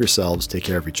 Take care of yourselves. Take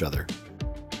care of each other.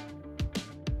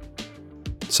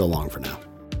 So long for now.